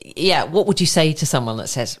 what would you say to someone that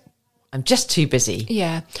says, I'm just too busy?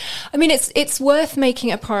 Yeah. I mean, it's worth making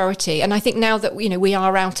it a priority. And I think now that, you know, we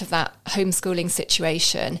are out of that homeschooling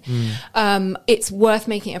situation, it's worth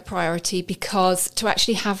making it a priority, because to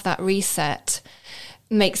actually have that reset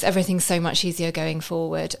makes everything so much easier going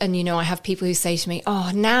forward. And, you know, I have people who say to me,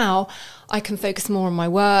 oh, now I can focus more on my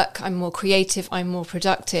work. I'm more creative. I'm more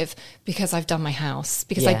productive because I've done my house,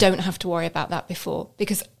 because I don't have to worry about that before.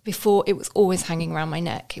 Because before it was always hanging around my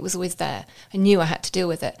neck. It was always there. I knew I had to deal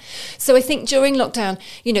with it. So I think during lockdown,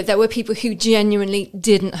 you know, there were people who genuinely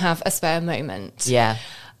didn't have a spare moment. Yeah.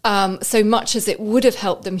 So much as it would have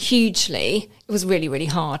helped them hugely, it was really, really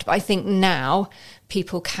hard. But I think now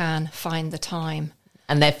people can find the time.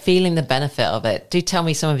 And they're feeling the benefit of it. Do tell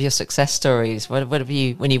me some of your success stories. What have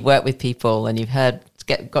you, when you've worked with people and you've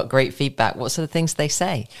got great feedback, what sort of things they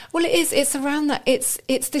say? Well, it's around that.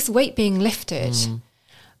 It's this weight being lifted.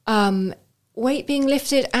 Weight being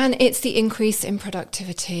lifted, and it's the increase in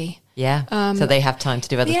productivity. Yeah. So they have time to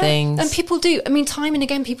do other things. And people do. I mean, time and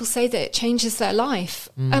again, people say that it changes their life.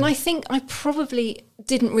 And I think I probably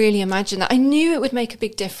didn't really imagine that. I knew it would make a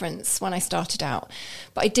big difference when I started out,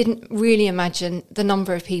 but I didn't really imagine the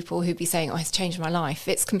number of people who'd be saying, oh, it's changed my life.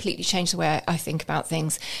 It's completely changed the way I think about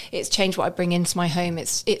things. It's changed what I bring into my home.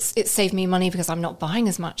 It's saved me money because I'm not buying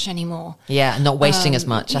as much anymore. Yeah, and not wasting as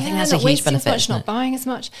much. I think that's a huge benefit. As much, not buying as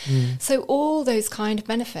much. So all those kind of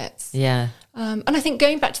benefits. Yeah. And I think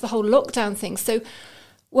going back to the whole lockdown thing, so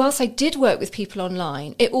whilst I did work with people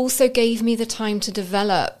online, it also gave me the time to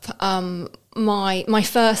develop my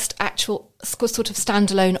first actual sort of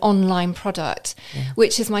standalone online product,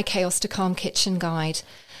 which is my Chaos to Calm Kitchen Guide.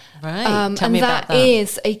 Right. Tell me about that. And that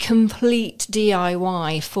is a complete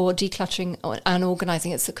DIY for decluttering and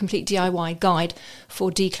organising. It's a complete DIY guide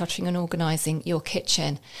for decluttering and organising your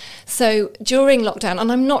kitchen. So during lockdown,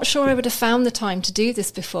 and I'm not sure I would have found the time to do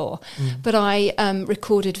this before, but I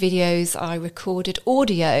recorded videos, I recorded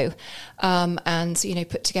audio, and, you know,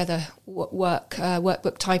 put together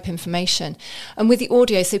workbook type information. And with the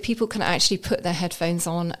audio, so people can actually put their headphones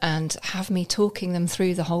on and have me talking them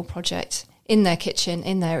through the whole project in their kitchen,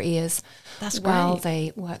 in their ears. That's great. While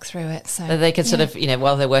they work through it. So they can sort of, you know,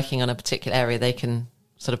 while they're working on a particular area, they can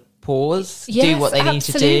sort of pause, do what they need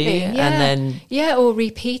to do, and then... Yeah, or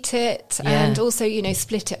repeat it, and also, you know,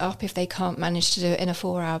 split it up if they can't manage to do it in a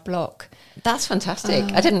 4-hour block. That's fantastic.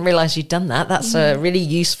 I didn't realise you'd done that. That's a really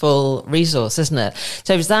useful resource, isn't it?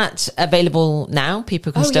 So is that available now?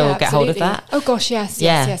 People can still get hold of that? Oh, gosh,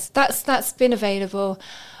 yes. That's been available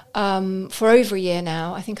for over a year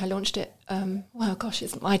now. I think I launched it well, gosh,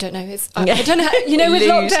 I don't know. I don't know. With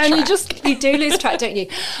lockdown, you do lose track, don't you?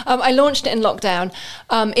 I launched it in lockdown.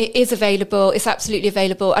 It is available. It's absolutely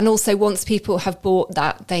available. And also, once people have bought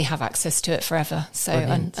that, they have access to it forever. So,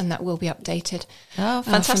 and that will be updated. Oh,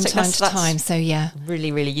 fantastic! From time to time. So, yeah,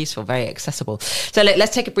 really, really useful, very accessible. So,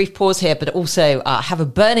 let's take a brief pause here, but also have a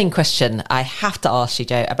burning question I have to ask you,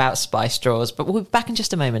 Jo, about spice straws. But we'll be back in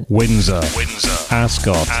just a moment. Windsor,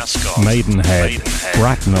 Ascot, Maidenhead,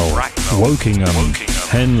 Bracknell, Wokingham,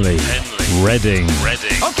 Henley, Reading.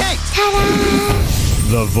 Okay.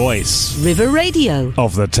 Ta-da! The voice. River Radio.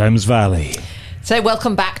 Of the Thames Valley. So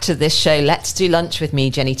welcome back to this show, Let's Do Lunch with me,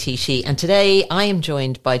 Jenny Tichy. And today I am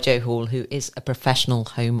joined by Jo Hall, who is a professional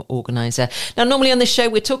home organiser. Now, normally on this show,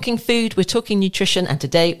 we're talking food, we're talking nutrition, and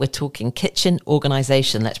today we're talking kitchen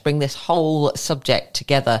organisation. Let's bring this whole subject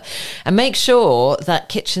together and make sure that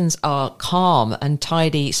kitchens are calm and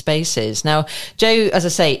tidy spaces. Now, Jo, as I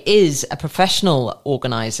say, is a professional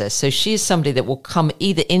organiser. So she's somebody that will come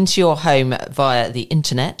either into your home via the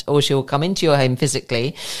internet, or she will come into your home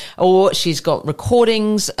physically, or she's got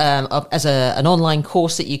recordings as an online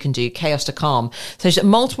course that you can do, Chaos to Calm. So there's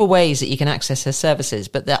multiple ways that you can access her services,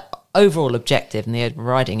 but the overall objective and the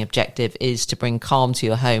overriding objective is to bring calm to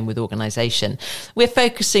your home with organisation. We're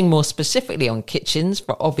focusing more specifically on kitchens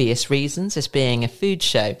for obvious reasons, this being a food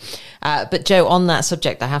show. But Jo, on that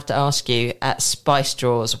subject, I have to ask you, at spice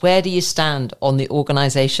straws, where do you stand on the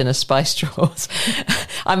organisation of spice straws?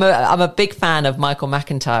 I'm a big fan of Michael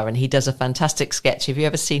McIntyre, and he does a fantastic sketch. Have you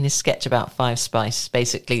ever seen his sketch about 5 Spice?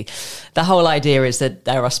 Basically, the whole idea is that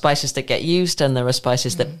there are spices that get used and there are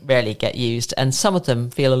spices that rarely get used, and some of them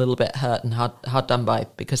feel a little bit hurt and hard done by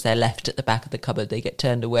because they're left at the back of the cupboard. They get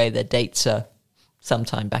turned away. Their dates are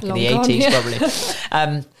sometime back in the 80s,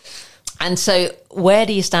 probably. And so where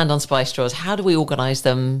do you stand on spice straws? How do we organise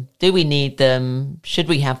them? Do we need them? Should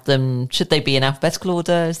we have them? Should they be in alphabetical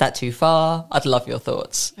order? Is that too far? I'd love your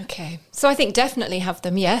thoughts. Okay. So I think definitely have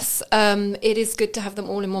them, yes. It is good to have them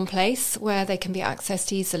all in one place where they can be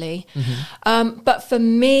accessed easily. Mm-hmm. But for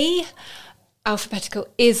me, alphabetical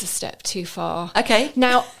is a step too far. Okay.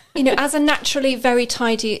 Now, as a naturally very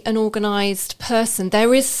tidy and organised person,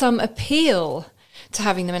 there is some appeal to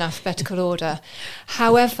having them in alphabetical order.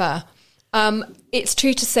 However, it's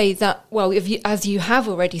true to say that, well, as you have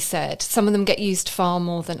already said, some of them get used far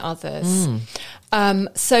more than others.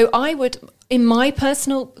 So I would, in my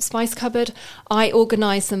personal spice cupboard, I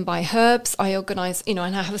organise them by herbs. I organise, and I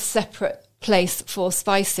have a separate place for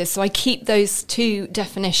spices. So I keep those two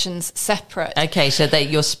definitions separate. Okay, so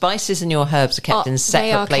your spices and your herbs are kept in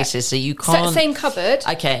separate places, so you can't... Same cupboard,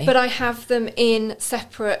 okay, but I have them in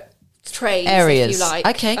separate trays, areas, if you like.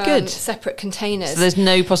 Okay, good. Separate containers. So there's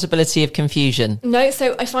no possibility of confusion? No,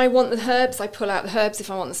 so if I want the herbs, I pull out the herbs. If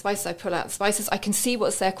I want the spices, I pull out the spices. I can see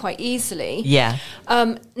what's there quite easily. Yeah.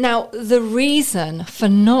 Now, the reason for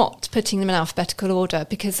not putting them in alphabetical order,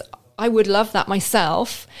 because I would love that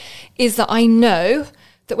myself, is that I know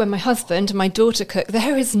that when my husband and my daughter cook,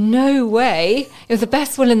 there is no way, with the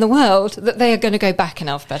best will in the world, that they are going to go back in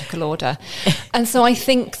alphabetical order. And so I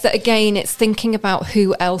think that, again, it's thinking about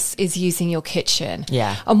who else is using your kitchen,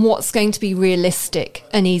 and what's going to be realistic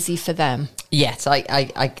and easy for them. Yes, I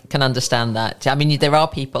can understand that. I mean, there are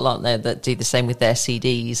people, aren't there, that do the same with their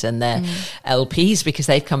CDs and their LPs, because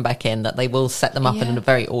they've come back in, that they will set them up in a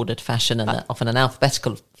very ordered fashion and often an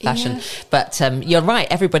alphabetical fashion. Yeah. But you're right,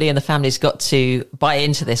 everybody in the family's got to buy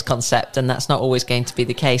into this concept, and that's not always going to be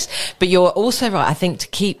the case. But you're also right, I think, to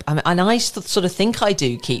keep, and I sort of think I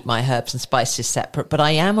do keep my herbs and spices separate, but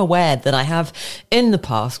I am aware that I have in the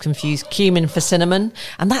past confused cumin for cinnamon,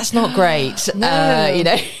 and that's not great.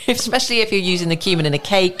 No. Especially if you're using the cumin in a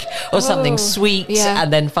cake or something sweet,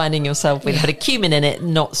 and then finding yourself with a bit of cumin in it,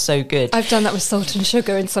 not so good. I've done that with salt and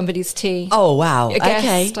sugar in somebody's tea. Oh, wow. A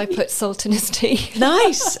guest, I put salt in his tea.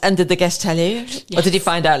 Nice. And did the guest tell you? Yes. Or did you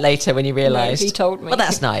find out later when you realised? No, he told me. Well,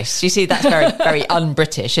 that's nice. You see, that's very, very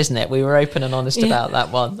un-British, isn't it? We were open and honest about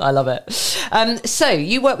that one. I love it. So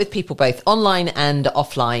you work with people both online and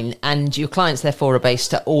offline, and your clients, therefore, are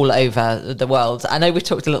based all over the world. I know we've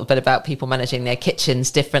talked a little bit about people managing their kitchens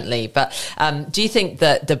differently, but do you think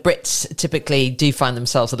that the Brits typically do find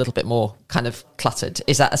themselves a little bit more kind of cluttered?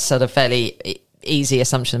 Is that a sort of fairly easy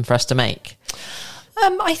assumption for us to make?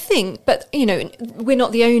 I think, but, we're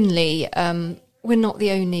not the only we're not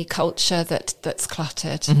the only culture that's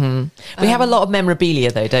cluttered. We have a lot of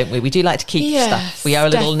memorabilia, though, don't we? We do like to keep stuff. We are a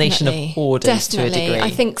little nation of hoarders to a degree. I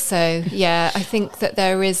think so. Yeah, I think that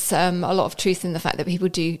there is a lot of truth in the fact that people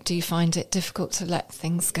do find it difficult to let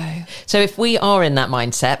things go. So if we are in that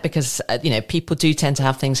mindset, because people do tend to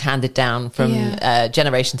have things handed down from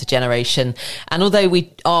generation to generation, and although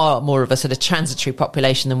we are more of a sort of transitory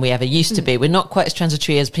population than we ever used to be, we're not quite as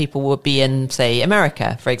transitory as people would be in, say,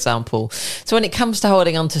 America, for example. So when it comes to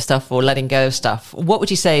holding on to stuff or letting go of stuff, what would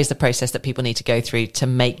you say is the process that people need to go through to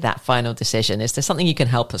make that final decision? Is there something you can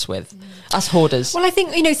help us with, us hoarders? Well, I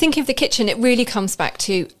think, thinking of the kitchen, it really comes back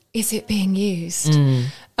to, is it being used?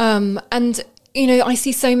 And, I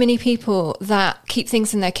see so many people that keep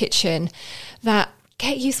things in their kitchen that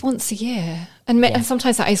get used once a year. And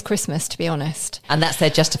sometimes that is Christmas, to be honest. And that's their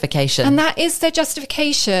justification. And that is their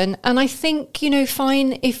justification. And I think,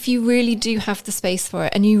 fine if you really do have the space for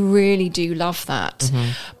it and you really do love that.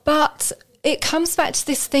 But it comes back to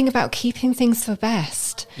this thing about keeping things for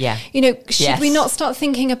best. Yeah. Should we not start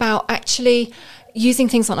thinking about actually using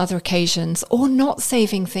things on other occasions or not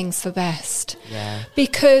saving things for best? Yeah.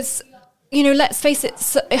 Because, let's face it,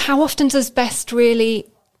 how often does best really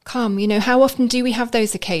come? How often do we have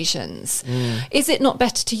those occasions? Is it not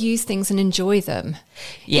better to use things and enjoy them?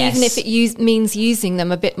 Yes. Even if it means using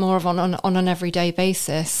them a bit more on an everyday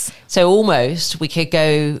basis. So almost we could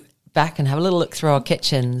go back and have a little look through our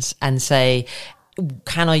kitchens and say,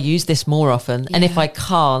 can I use this more often? And if I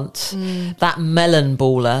can't, that melon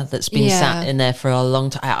baller that's been sat in there for a long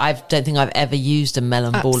time, I don't think I've ever used a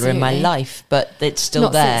melon baller in my life, but it's still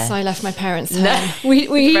Not there. Since I left my parents' home. We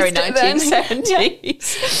used Very it then.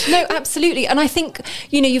 1970s. No, absolutely. And I think,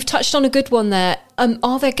 you've touched on a good one there.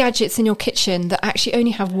 Are there gadgets in your kitchen that actually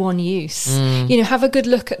only have one use? Have a good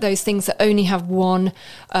look at those things that only have one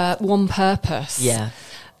purpose. Yeah.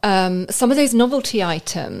 Some of those novelty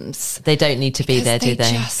items, they don't need to be there, do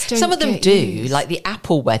they? Just don't Some of them get do, used. like the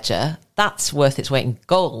apple wedger. That's worth its weight in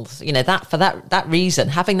gold. That for that reason,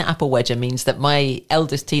 having the apple wedger means that my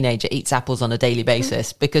eldest teenager eats apples on a daily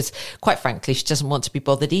basis because, quite frankly, she doesn't want to be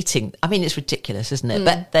bothered eating. I mean, it's ridiculous, isn't it?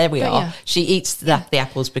 But there we are. Yeah. She eats the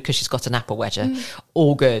apples because she's got an apple wedger.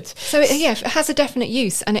 All good. So if it has a definite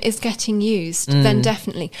use and it is getting used, then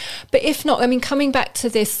definitely. But if not, coming back to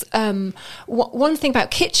this, one thing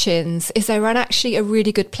about kitchens is they're actually a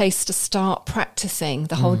really good place to start practicing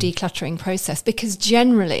the whole decluttering process, because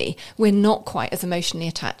generally we're not quite as emotionally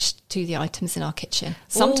attached to the items in our kitchen.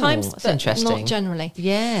 Sometimes, that's but interesting. Not generally.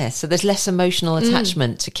 Yeah, so there's less emotional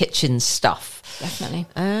attachment to kitchen stuff. Definitely.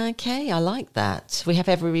 Okay, I like that. We have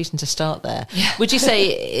every reason to start there. Yeah. Would you say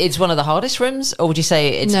it's one of the hardest rooms, or would you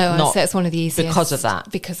say it's not? No, I'd say it's one of the easiest. Because of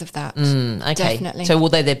that? Because of that. Okay. Definitely. So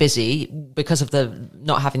although they're busy, because of the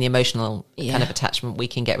not having the emotional kind of attachment, we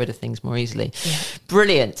can get rid of things more easily. Yeah.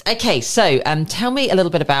 Brilliant. Okay, so tell me a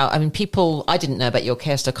little bit about, I didn't know about your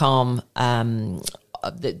Chaos to Calm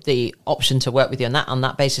the option to work with you on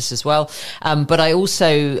that basis as well. But I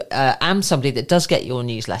also am somebody that does get your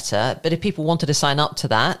newsletter. But if people wanted to sign up to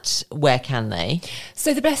that, where can they?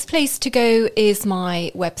 So the best place to go is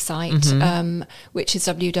my website, which is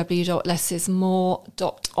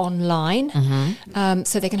www.lessismore.online.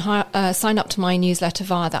 So they can sign up to my newsletter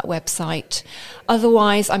via that website.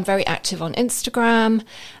 Otherwise, I'm very active on Instagram,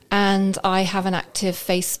 and I have an active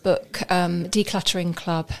Facebook decluttering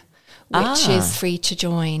club, which is free to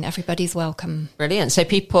join. Everybody's welcome. Brilliant. So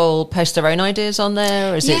people post their own ideas on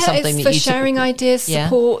there, or is it something it's that for sharing ideas, Yeah.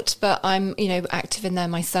 support, but I'm, active in there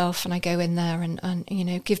myself, and I go in there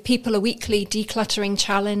and give people a weekly decluttering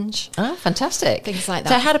challenge. Oh, fantastic. Things like that.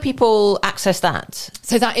 So how do people access that?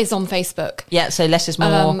 So that is on Facebook. Yeah, so Less is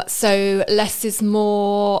More. So Less is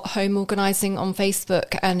More Home Organising on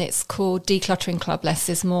Facebook, and it's called Decluttering Club Less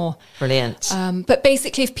is More. Brilliant. But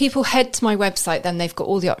basically, if people head to my website, then they've got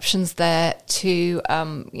all the options there to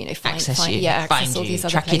access all these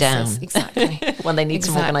other track places. You down exactly when they need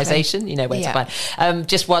some organisation. You know where to find.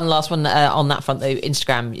 Just one last one on that front though.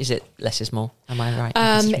 Instagram, is it Less is More? Am I right?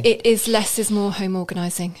 It is Less is More Home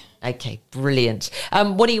Organising. Okay, brilliant.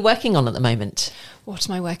 What are you working on at the moment? What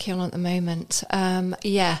am I working on at the moment?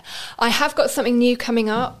 I have got something new coming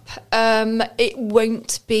up. It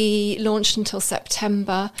won't be launched until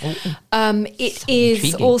September. It is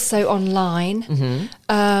intriguing. Also online.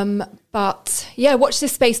 But watch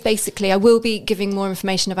this space basically. I will be giving more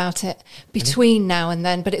information about it between now and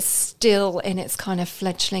then, but it's still in its kind of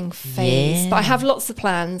fledgling phase. But I have lots of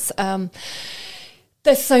plans.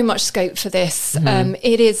 There's so much scope for this.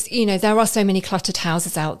 It is, there are so many cluttered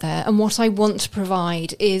houses out there. And what I want to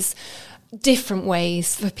provide is different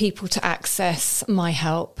ways for people to access my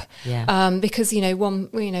help. Because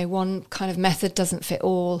one kind of method doesn't fit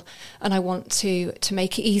all, and I want to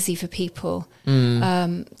make it easy for people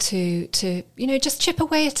to just chip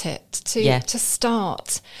away at it, to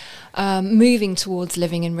start moving towards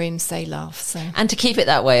living in rooms they love. So, and to keep it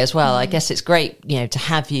that way as well. I guess it's great, to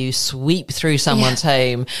have you sweep through someone's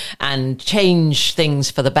home and change things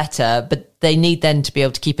for the better, but they need then to be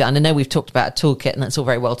able to keep it. And I know we've talked about a toolkit, and that's all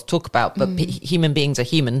very well to talk about, but human beings are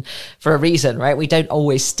human for a reason, right? We don't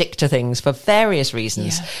always stick to things for various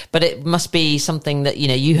reasons, but it must be something that,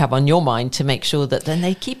 you have on your mind to make sure that then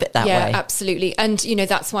they keep it that way. Yeah, absolutely. And,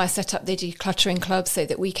 that's why I set up the Decluttering Club, so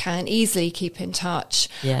that we can easily keep in touch.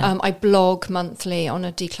 I blog monthly on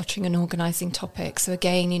a decluttering and organising topic. So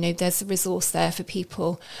again, there's a resource there for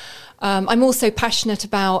people. I'm also passionate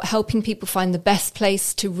about helping people find the best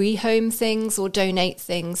place to rehome things or donate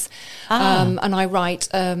things. And I write,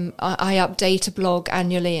 I update a blog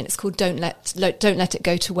annually, and it's called Don't Let It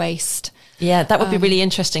Go to Waste. Yeah, that would be really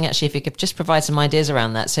interesting, actually, if you could just provide some ideas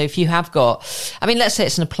around that. So if you have got, let's say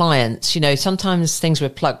it's an appliance, sometimes things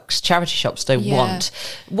with plugs, charity shops don't want.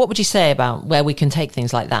 What would you say about where we can take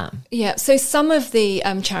things like that? Yeah, so some of the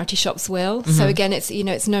charity shops will. So again, it's,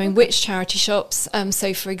 it's knowing which charity shops.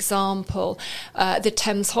 So for example, the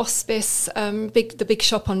Thames Hospice, the big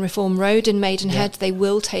shop on Reform Road in Maidenhead, they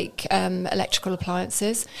will take electrical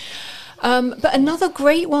appliances. But another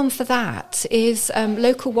great one for that is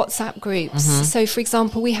local WhatsApp groups. So, for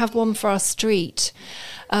example, we have one for our street.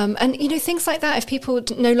 And, things like that. If people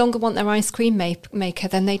no longer want their ice cream maker,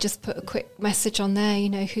 then they just put a quick message on there,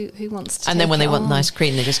 who wants to. And then when they want an ice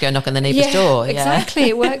cream, they just go knock on their neighbour's door. Exactly.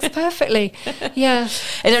 It works perfectly. Yeah.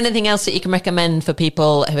 Is there anything else that you can recommend for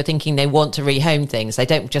people who are thinking they want to rehome things? They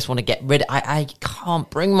don't just want to get rid of I can't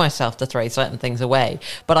bring myself to throw certain things away,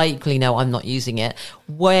 but I equally know I'm not using it.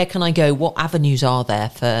 Where can I go? What avenues are there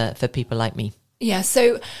for people like me? Yeah,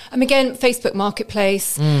 so again, Facebook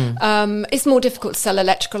Marketplace. It's more difficult to sell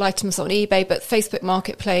electrical items on eBay, but Facebook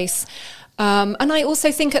Marketplace. And I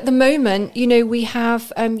also think at the moment, we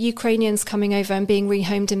have Ukrainians coming over and being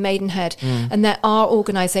rehomed in Maidenhead. And there are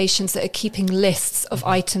organisations that are keeping lists of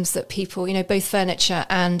items that people, both furniture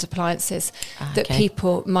and appliances, that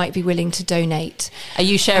people might be willing to donate. Are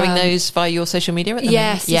you sharing those via your social media at the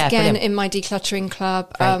moment? Yes, again, brilliant. In my Decluttering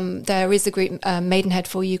Club, there is a group, Maidenhead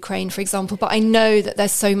for Ukraine, for example. But I know that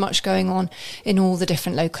there's so much going on in all the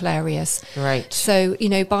different local areas. Right. So,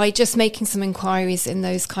 by just making some inquiries in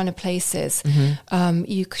those kind of places,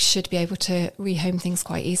 you should be able to rehome things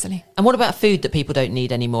quite easily. And what about food that people don't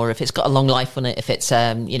need anymore? If it's got a long life on it, if it's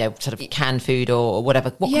sort of canned food or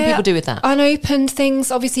whatever, what can people do with that? Unopened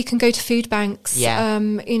things, obviously, can go to food banks.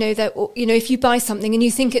 If you buy something and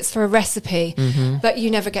you think it's for a recipe, but you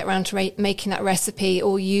never get around to making that recipe,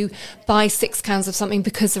 or you buy 6 cans of something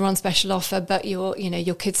because they're on special offer, but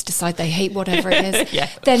your kids decide they hate whatever it is,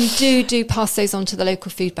 then do pass those on to the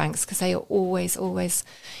local food banks, because they are always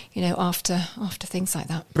after things like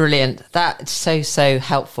that. Brilliant. That's so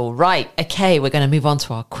helpful. Right. Okay, we're going to move on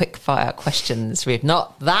to our quick fire questions. We have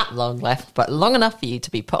not that long left, but long enough for you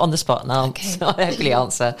to be put on the spot and hopefully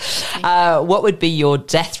answer. What would be your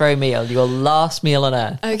death row meal, your last meal on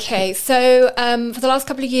earth? Okay, so for the last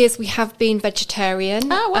couple of years we have been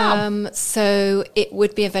vegetarian. Oh, wow. So it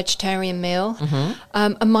would be a vegetarian meal.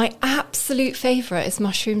 And my absolute favourite is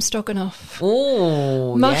mushroom stroganoff.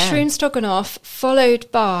 Oh, mushroom stroganoff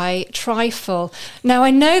followed by trifle. Now,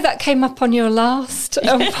 I know that came up on your last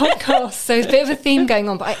podcast, so there's a bit of a theme going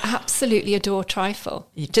on, but I absolutely adore trifle.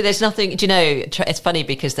 There's nothing, it's funny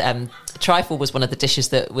because trifle was one of the dishes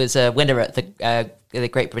that was a winner at the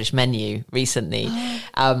Great British Menu recently,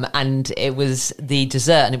 and it was the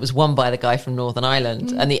dessert, and it was won by the guy from Northern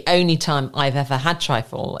Ireland. And the only time I've ever had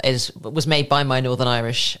trifle was made by my Northern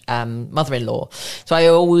Irish mother-in-law. So I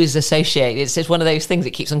always associate it's one of those things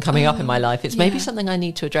that keeps on coming up in my life. It's maybe something I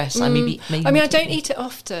need to address. I don't eat it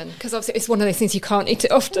often, because obviously it's one of those things you can't eat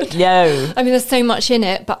it often. No, there's so much in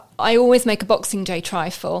it, but I always make a Boxing Day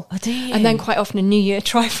trifle. Oh, do you? And then quite often a New Year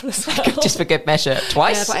trifle as well. Just for good measure,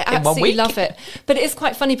 twice but I in 1 week. Love it. But it's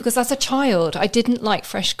quite funny because as a child, I didn't like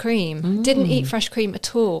fresh cream. Didn't eat fresh cream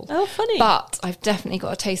at all. Oh, funny. But I've definitely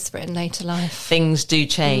got a taste for it in later life. Things do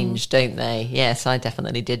change, don't they? Yes, I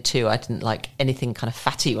definitely did too. I didn't like anything kind of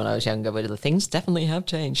fatty when I was younger, but the things definitely have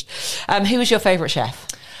changed. Who was your favourite chef?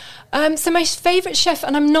 So my favourite chef,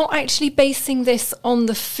 and I'm not actually basing this on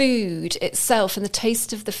the food itself and the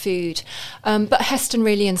taste of the food, but Heston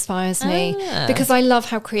really inspires me because I love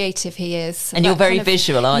how creative he is. And you're very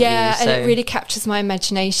visual, aren't you? Yeah, and it really captures my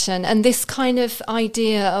imagination. And this kind of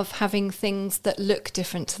idea of having things that look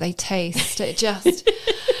different to they taste, it just...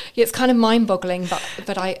 It's kind of mind-boggling,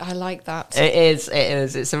 but I like that. It is.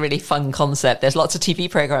 It's a really fun concept. There's lots of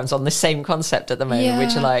TV programmes on the same concept at the moment,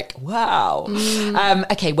 which are like, wow.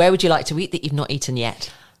 Okay, where would you like to eat that you've not eaten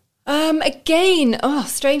yet? Again,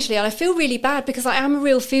 strangely, and I feel really bad because I am a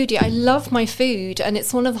real foodie. I love my food, and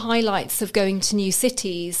it's one of the highlights of going to new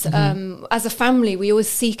cities. As a family, we always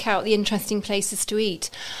seek out the interesting places to eat.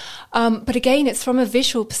 But again, it's from a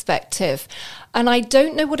visual perspective. And I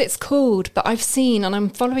don't know what it's called, but I've seen, and I'm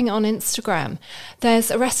following it on Instagram, there's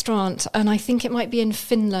a restaurant, and I think it might be in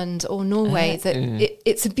Finland or Norway, that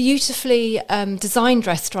it's a beautifully designed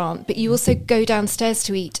restaurant, but you also go downstairs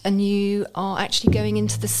to eat, and you are actually going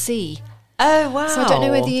into the sea. Oh, wow. So I don't know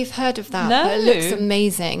whether you've heard of that, but it looks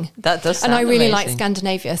amazing. That does sound And I really amazing. like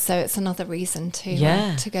Scandinavia, so it's another reason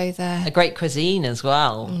to go there. A great cuisine as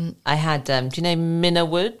well. I had, do you know Minna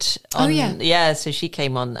Wood? Yeah, so she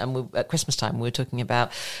came on, and at Christmas time we were talking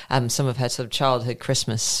about some of her sort of childhood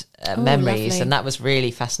Christmas memories, lovely. And that was really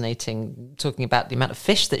fascinating, talking about the amount of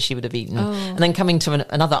fish that she would have eaten, and then coming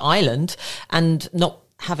to another island and not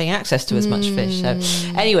having access to as much fish. So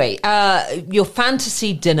anyway, your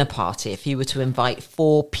fantasy dinner party, if you were to invite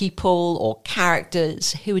 4 people or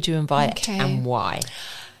characters, who would you invite and why?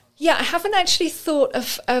 Yeah, I haven't actually thought of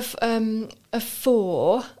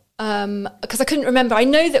 4 because I couldn't remember. I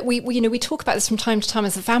know that we talk about this from time to time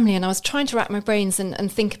as a family, and I was trying to rack my brains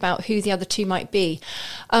and think about who the other 2 might be.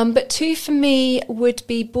 But 2 for me would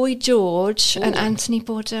be Boy George and Anthony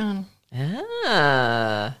Bourdain.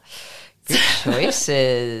 Good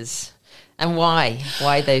choices. And why?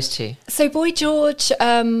 Why those 2? So Boy George,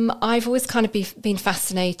 I've always kind of been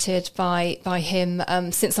fascinated by him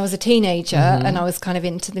since I was a teenager, and I was kind of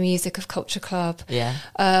into the music of Culture Club. Yeah.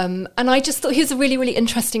 And I just thought he was a really, really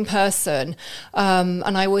interesting person.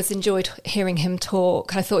 And I always enjoyed hearing him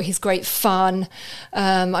talk. I thought he's great fun.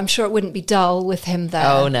 I'm sure it wouldn't be dull with him there.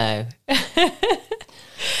 Oh, no.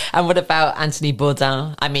 And what about Anthony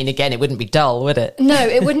Bourdain? I mean, again, it wouldn't be dull, would it? No,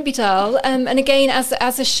 it wouldn't be dull. And again,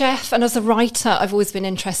 as a chef and as a writer, I've always been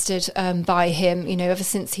interested by him, ever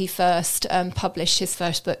since he first published his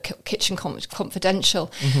first book, Kitchen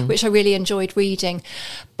Confidential, which I really enjoyed reading.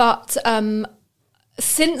 But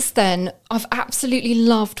since then, I've absolutely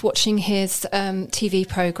loved watching his TV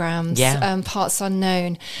programmes, Parts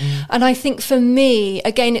Unknown. And I think for me,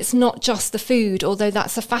 again, it's not just the food, although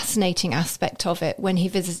that's a fascinating aspect of it when he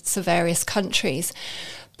visits the various countries.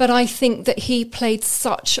 But I think that he played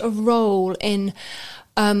such a role in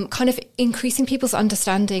kind of increasing people's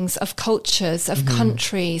understandings of cultures, of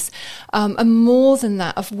countries, and more than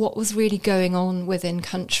that, of what was really going on within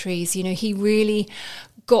countries. He really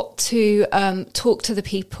got to talk to the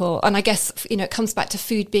people, and I guess it comes back to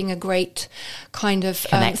food being a great kind of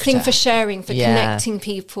thing for sharing, for connecting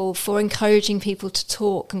people, for encouraging people to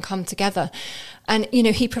talk and come together. And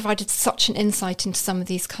he provided such an insight into some of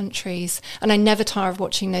these countries, and I never tire of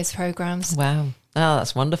watching those programs. Wow. Oh,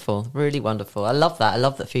 that's wonderful. Really wonderful. I love that. I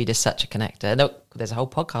love that food is such a connector. No, there's a whole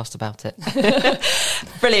podcast about it.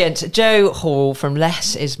 Brilliant. Jo Hall from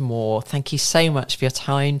Less is More. Thank you so much for your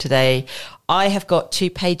time today. I have got 2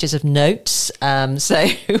 pages of notes, so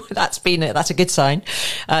that's a good sign.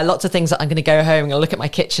 Lots of things that I'm going to go home and look at my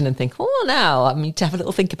kitchen and think, now I need to have a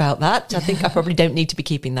little think about that. I think I probably don't need to be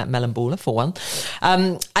keeping that melon baller for one.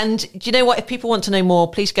 And do you know what? If people want to know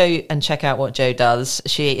more, please go and check out what Jo does.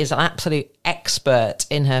 She is an absolute expert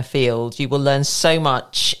in her field. You will learn so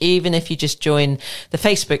much, even if you just join the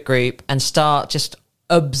Facebook group and start just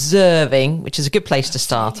observing, which is a good place to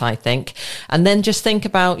start, I think. And then just think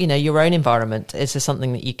about, your own environment. Is there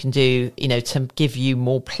something that you can do, to give you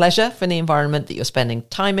more pleasure from the environment that you're spending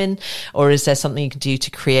time in? Or is there something you can do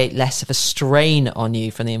to create less of a strain on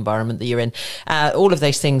you from the environment that you're in? All of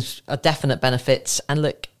those things are definite benefits. And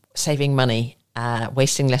look, saving money,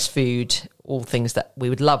 wasting less food, all things that we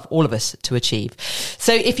would love all of us to achieve.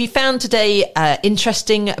 So if you found today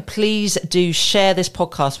interesting, please do share this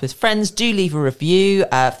podcast with friends. Do leave a review.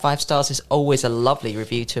 5 stars is always a lovely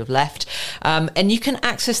review to have left. And you can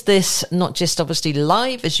access this not just obviously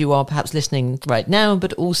live as you are perhaps listening right now,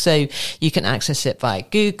 but also you can access it via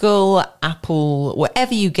Google, Apple,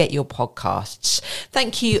 wherever you get your podcasts.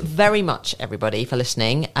 Thank you very much, everybody, for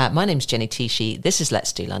listening. My name's Jenny Tichy. This is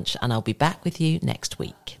Let's Do Lunch, and I'll be back with you next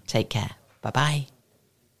week. Take care. Bye-bye.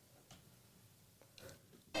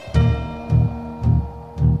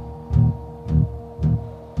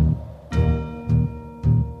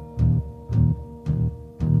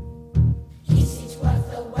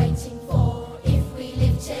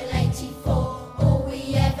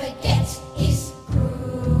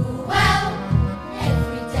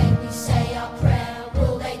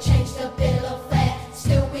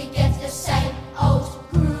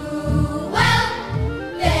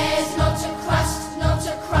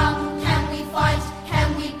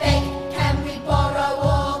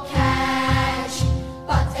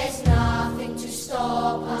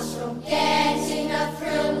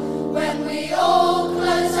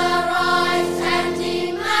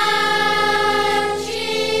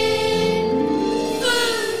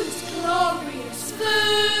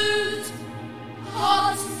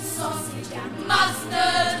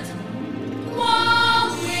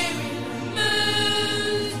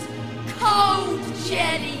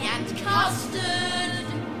 and custard,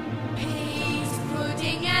 peas,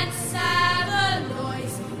 pudding and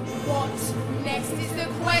saveloys. What next is the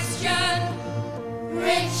question?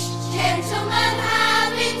 Rich gentlemen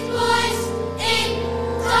have employs in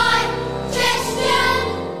digestion.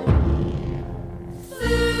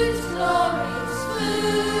 Food, glorious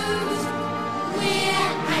food,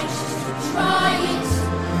 we're anxious to try it.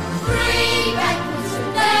 3 banquets a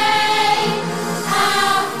day,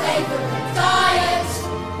 our favourite diet.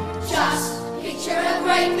 Just picture a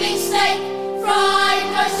great big steak, fried,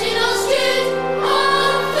 roasted or stewed. Oh,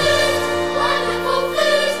 food, wonderful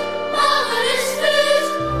food, marvellous food,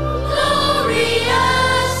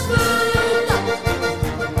 glorious food.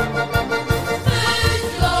 Food,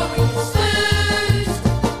 glorious food,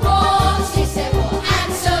 what is there for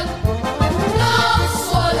answer? Long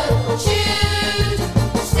swallowed or chewed,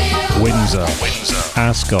 still Windsor,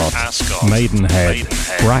 Ascot, Maidenhead,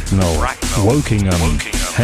 Bracknell, Wokingham,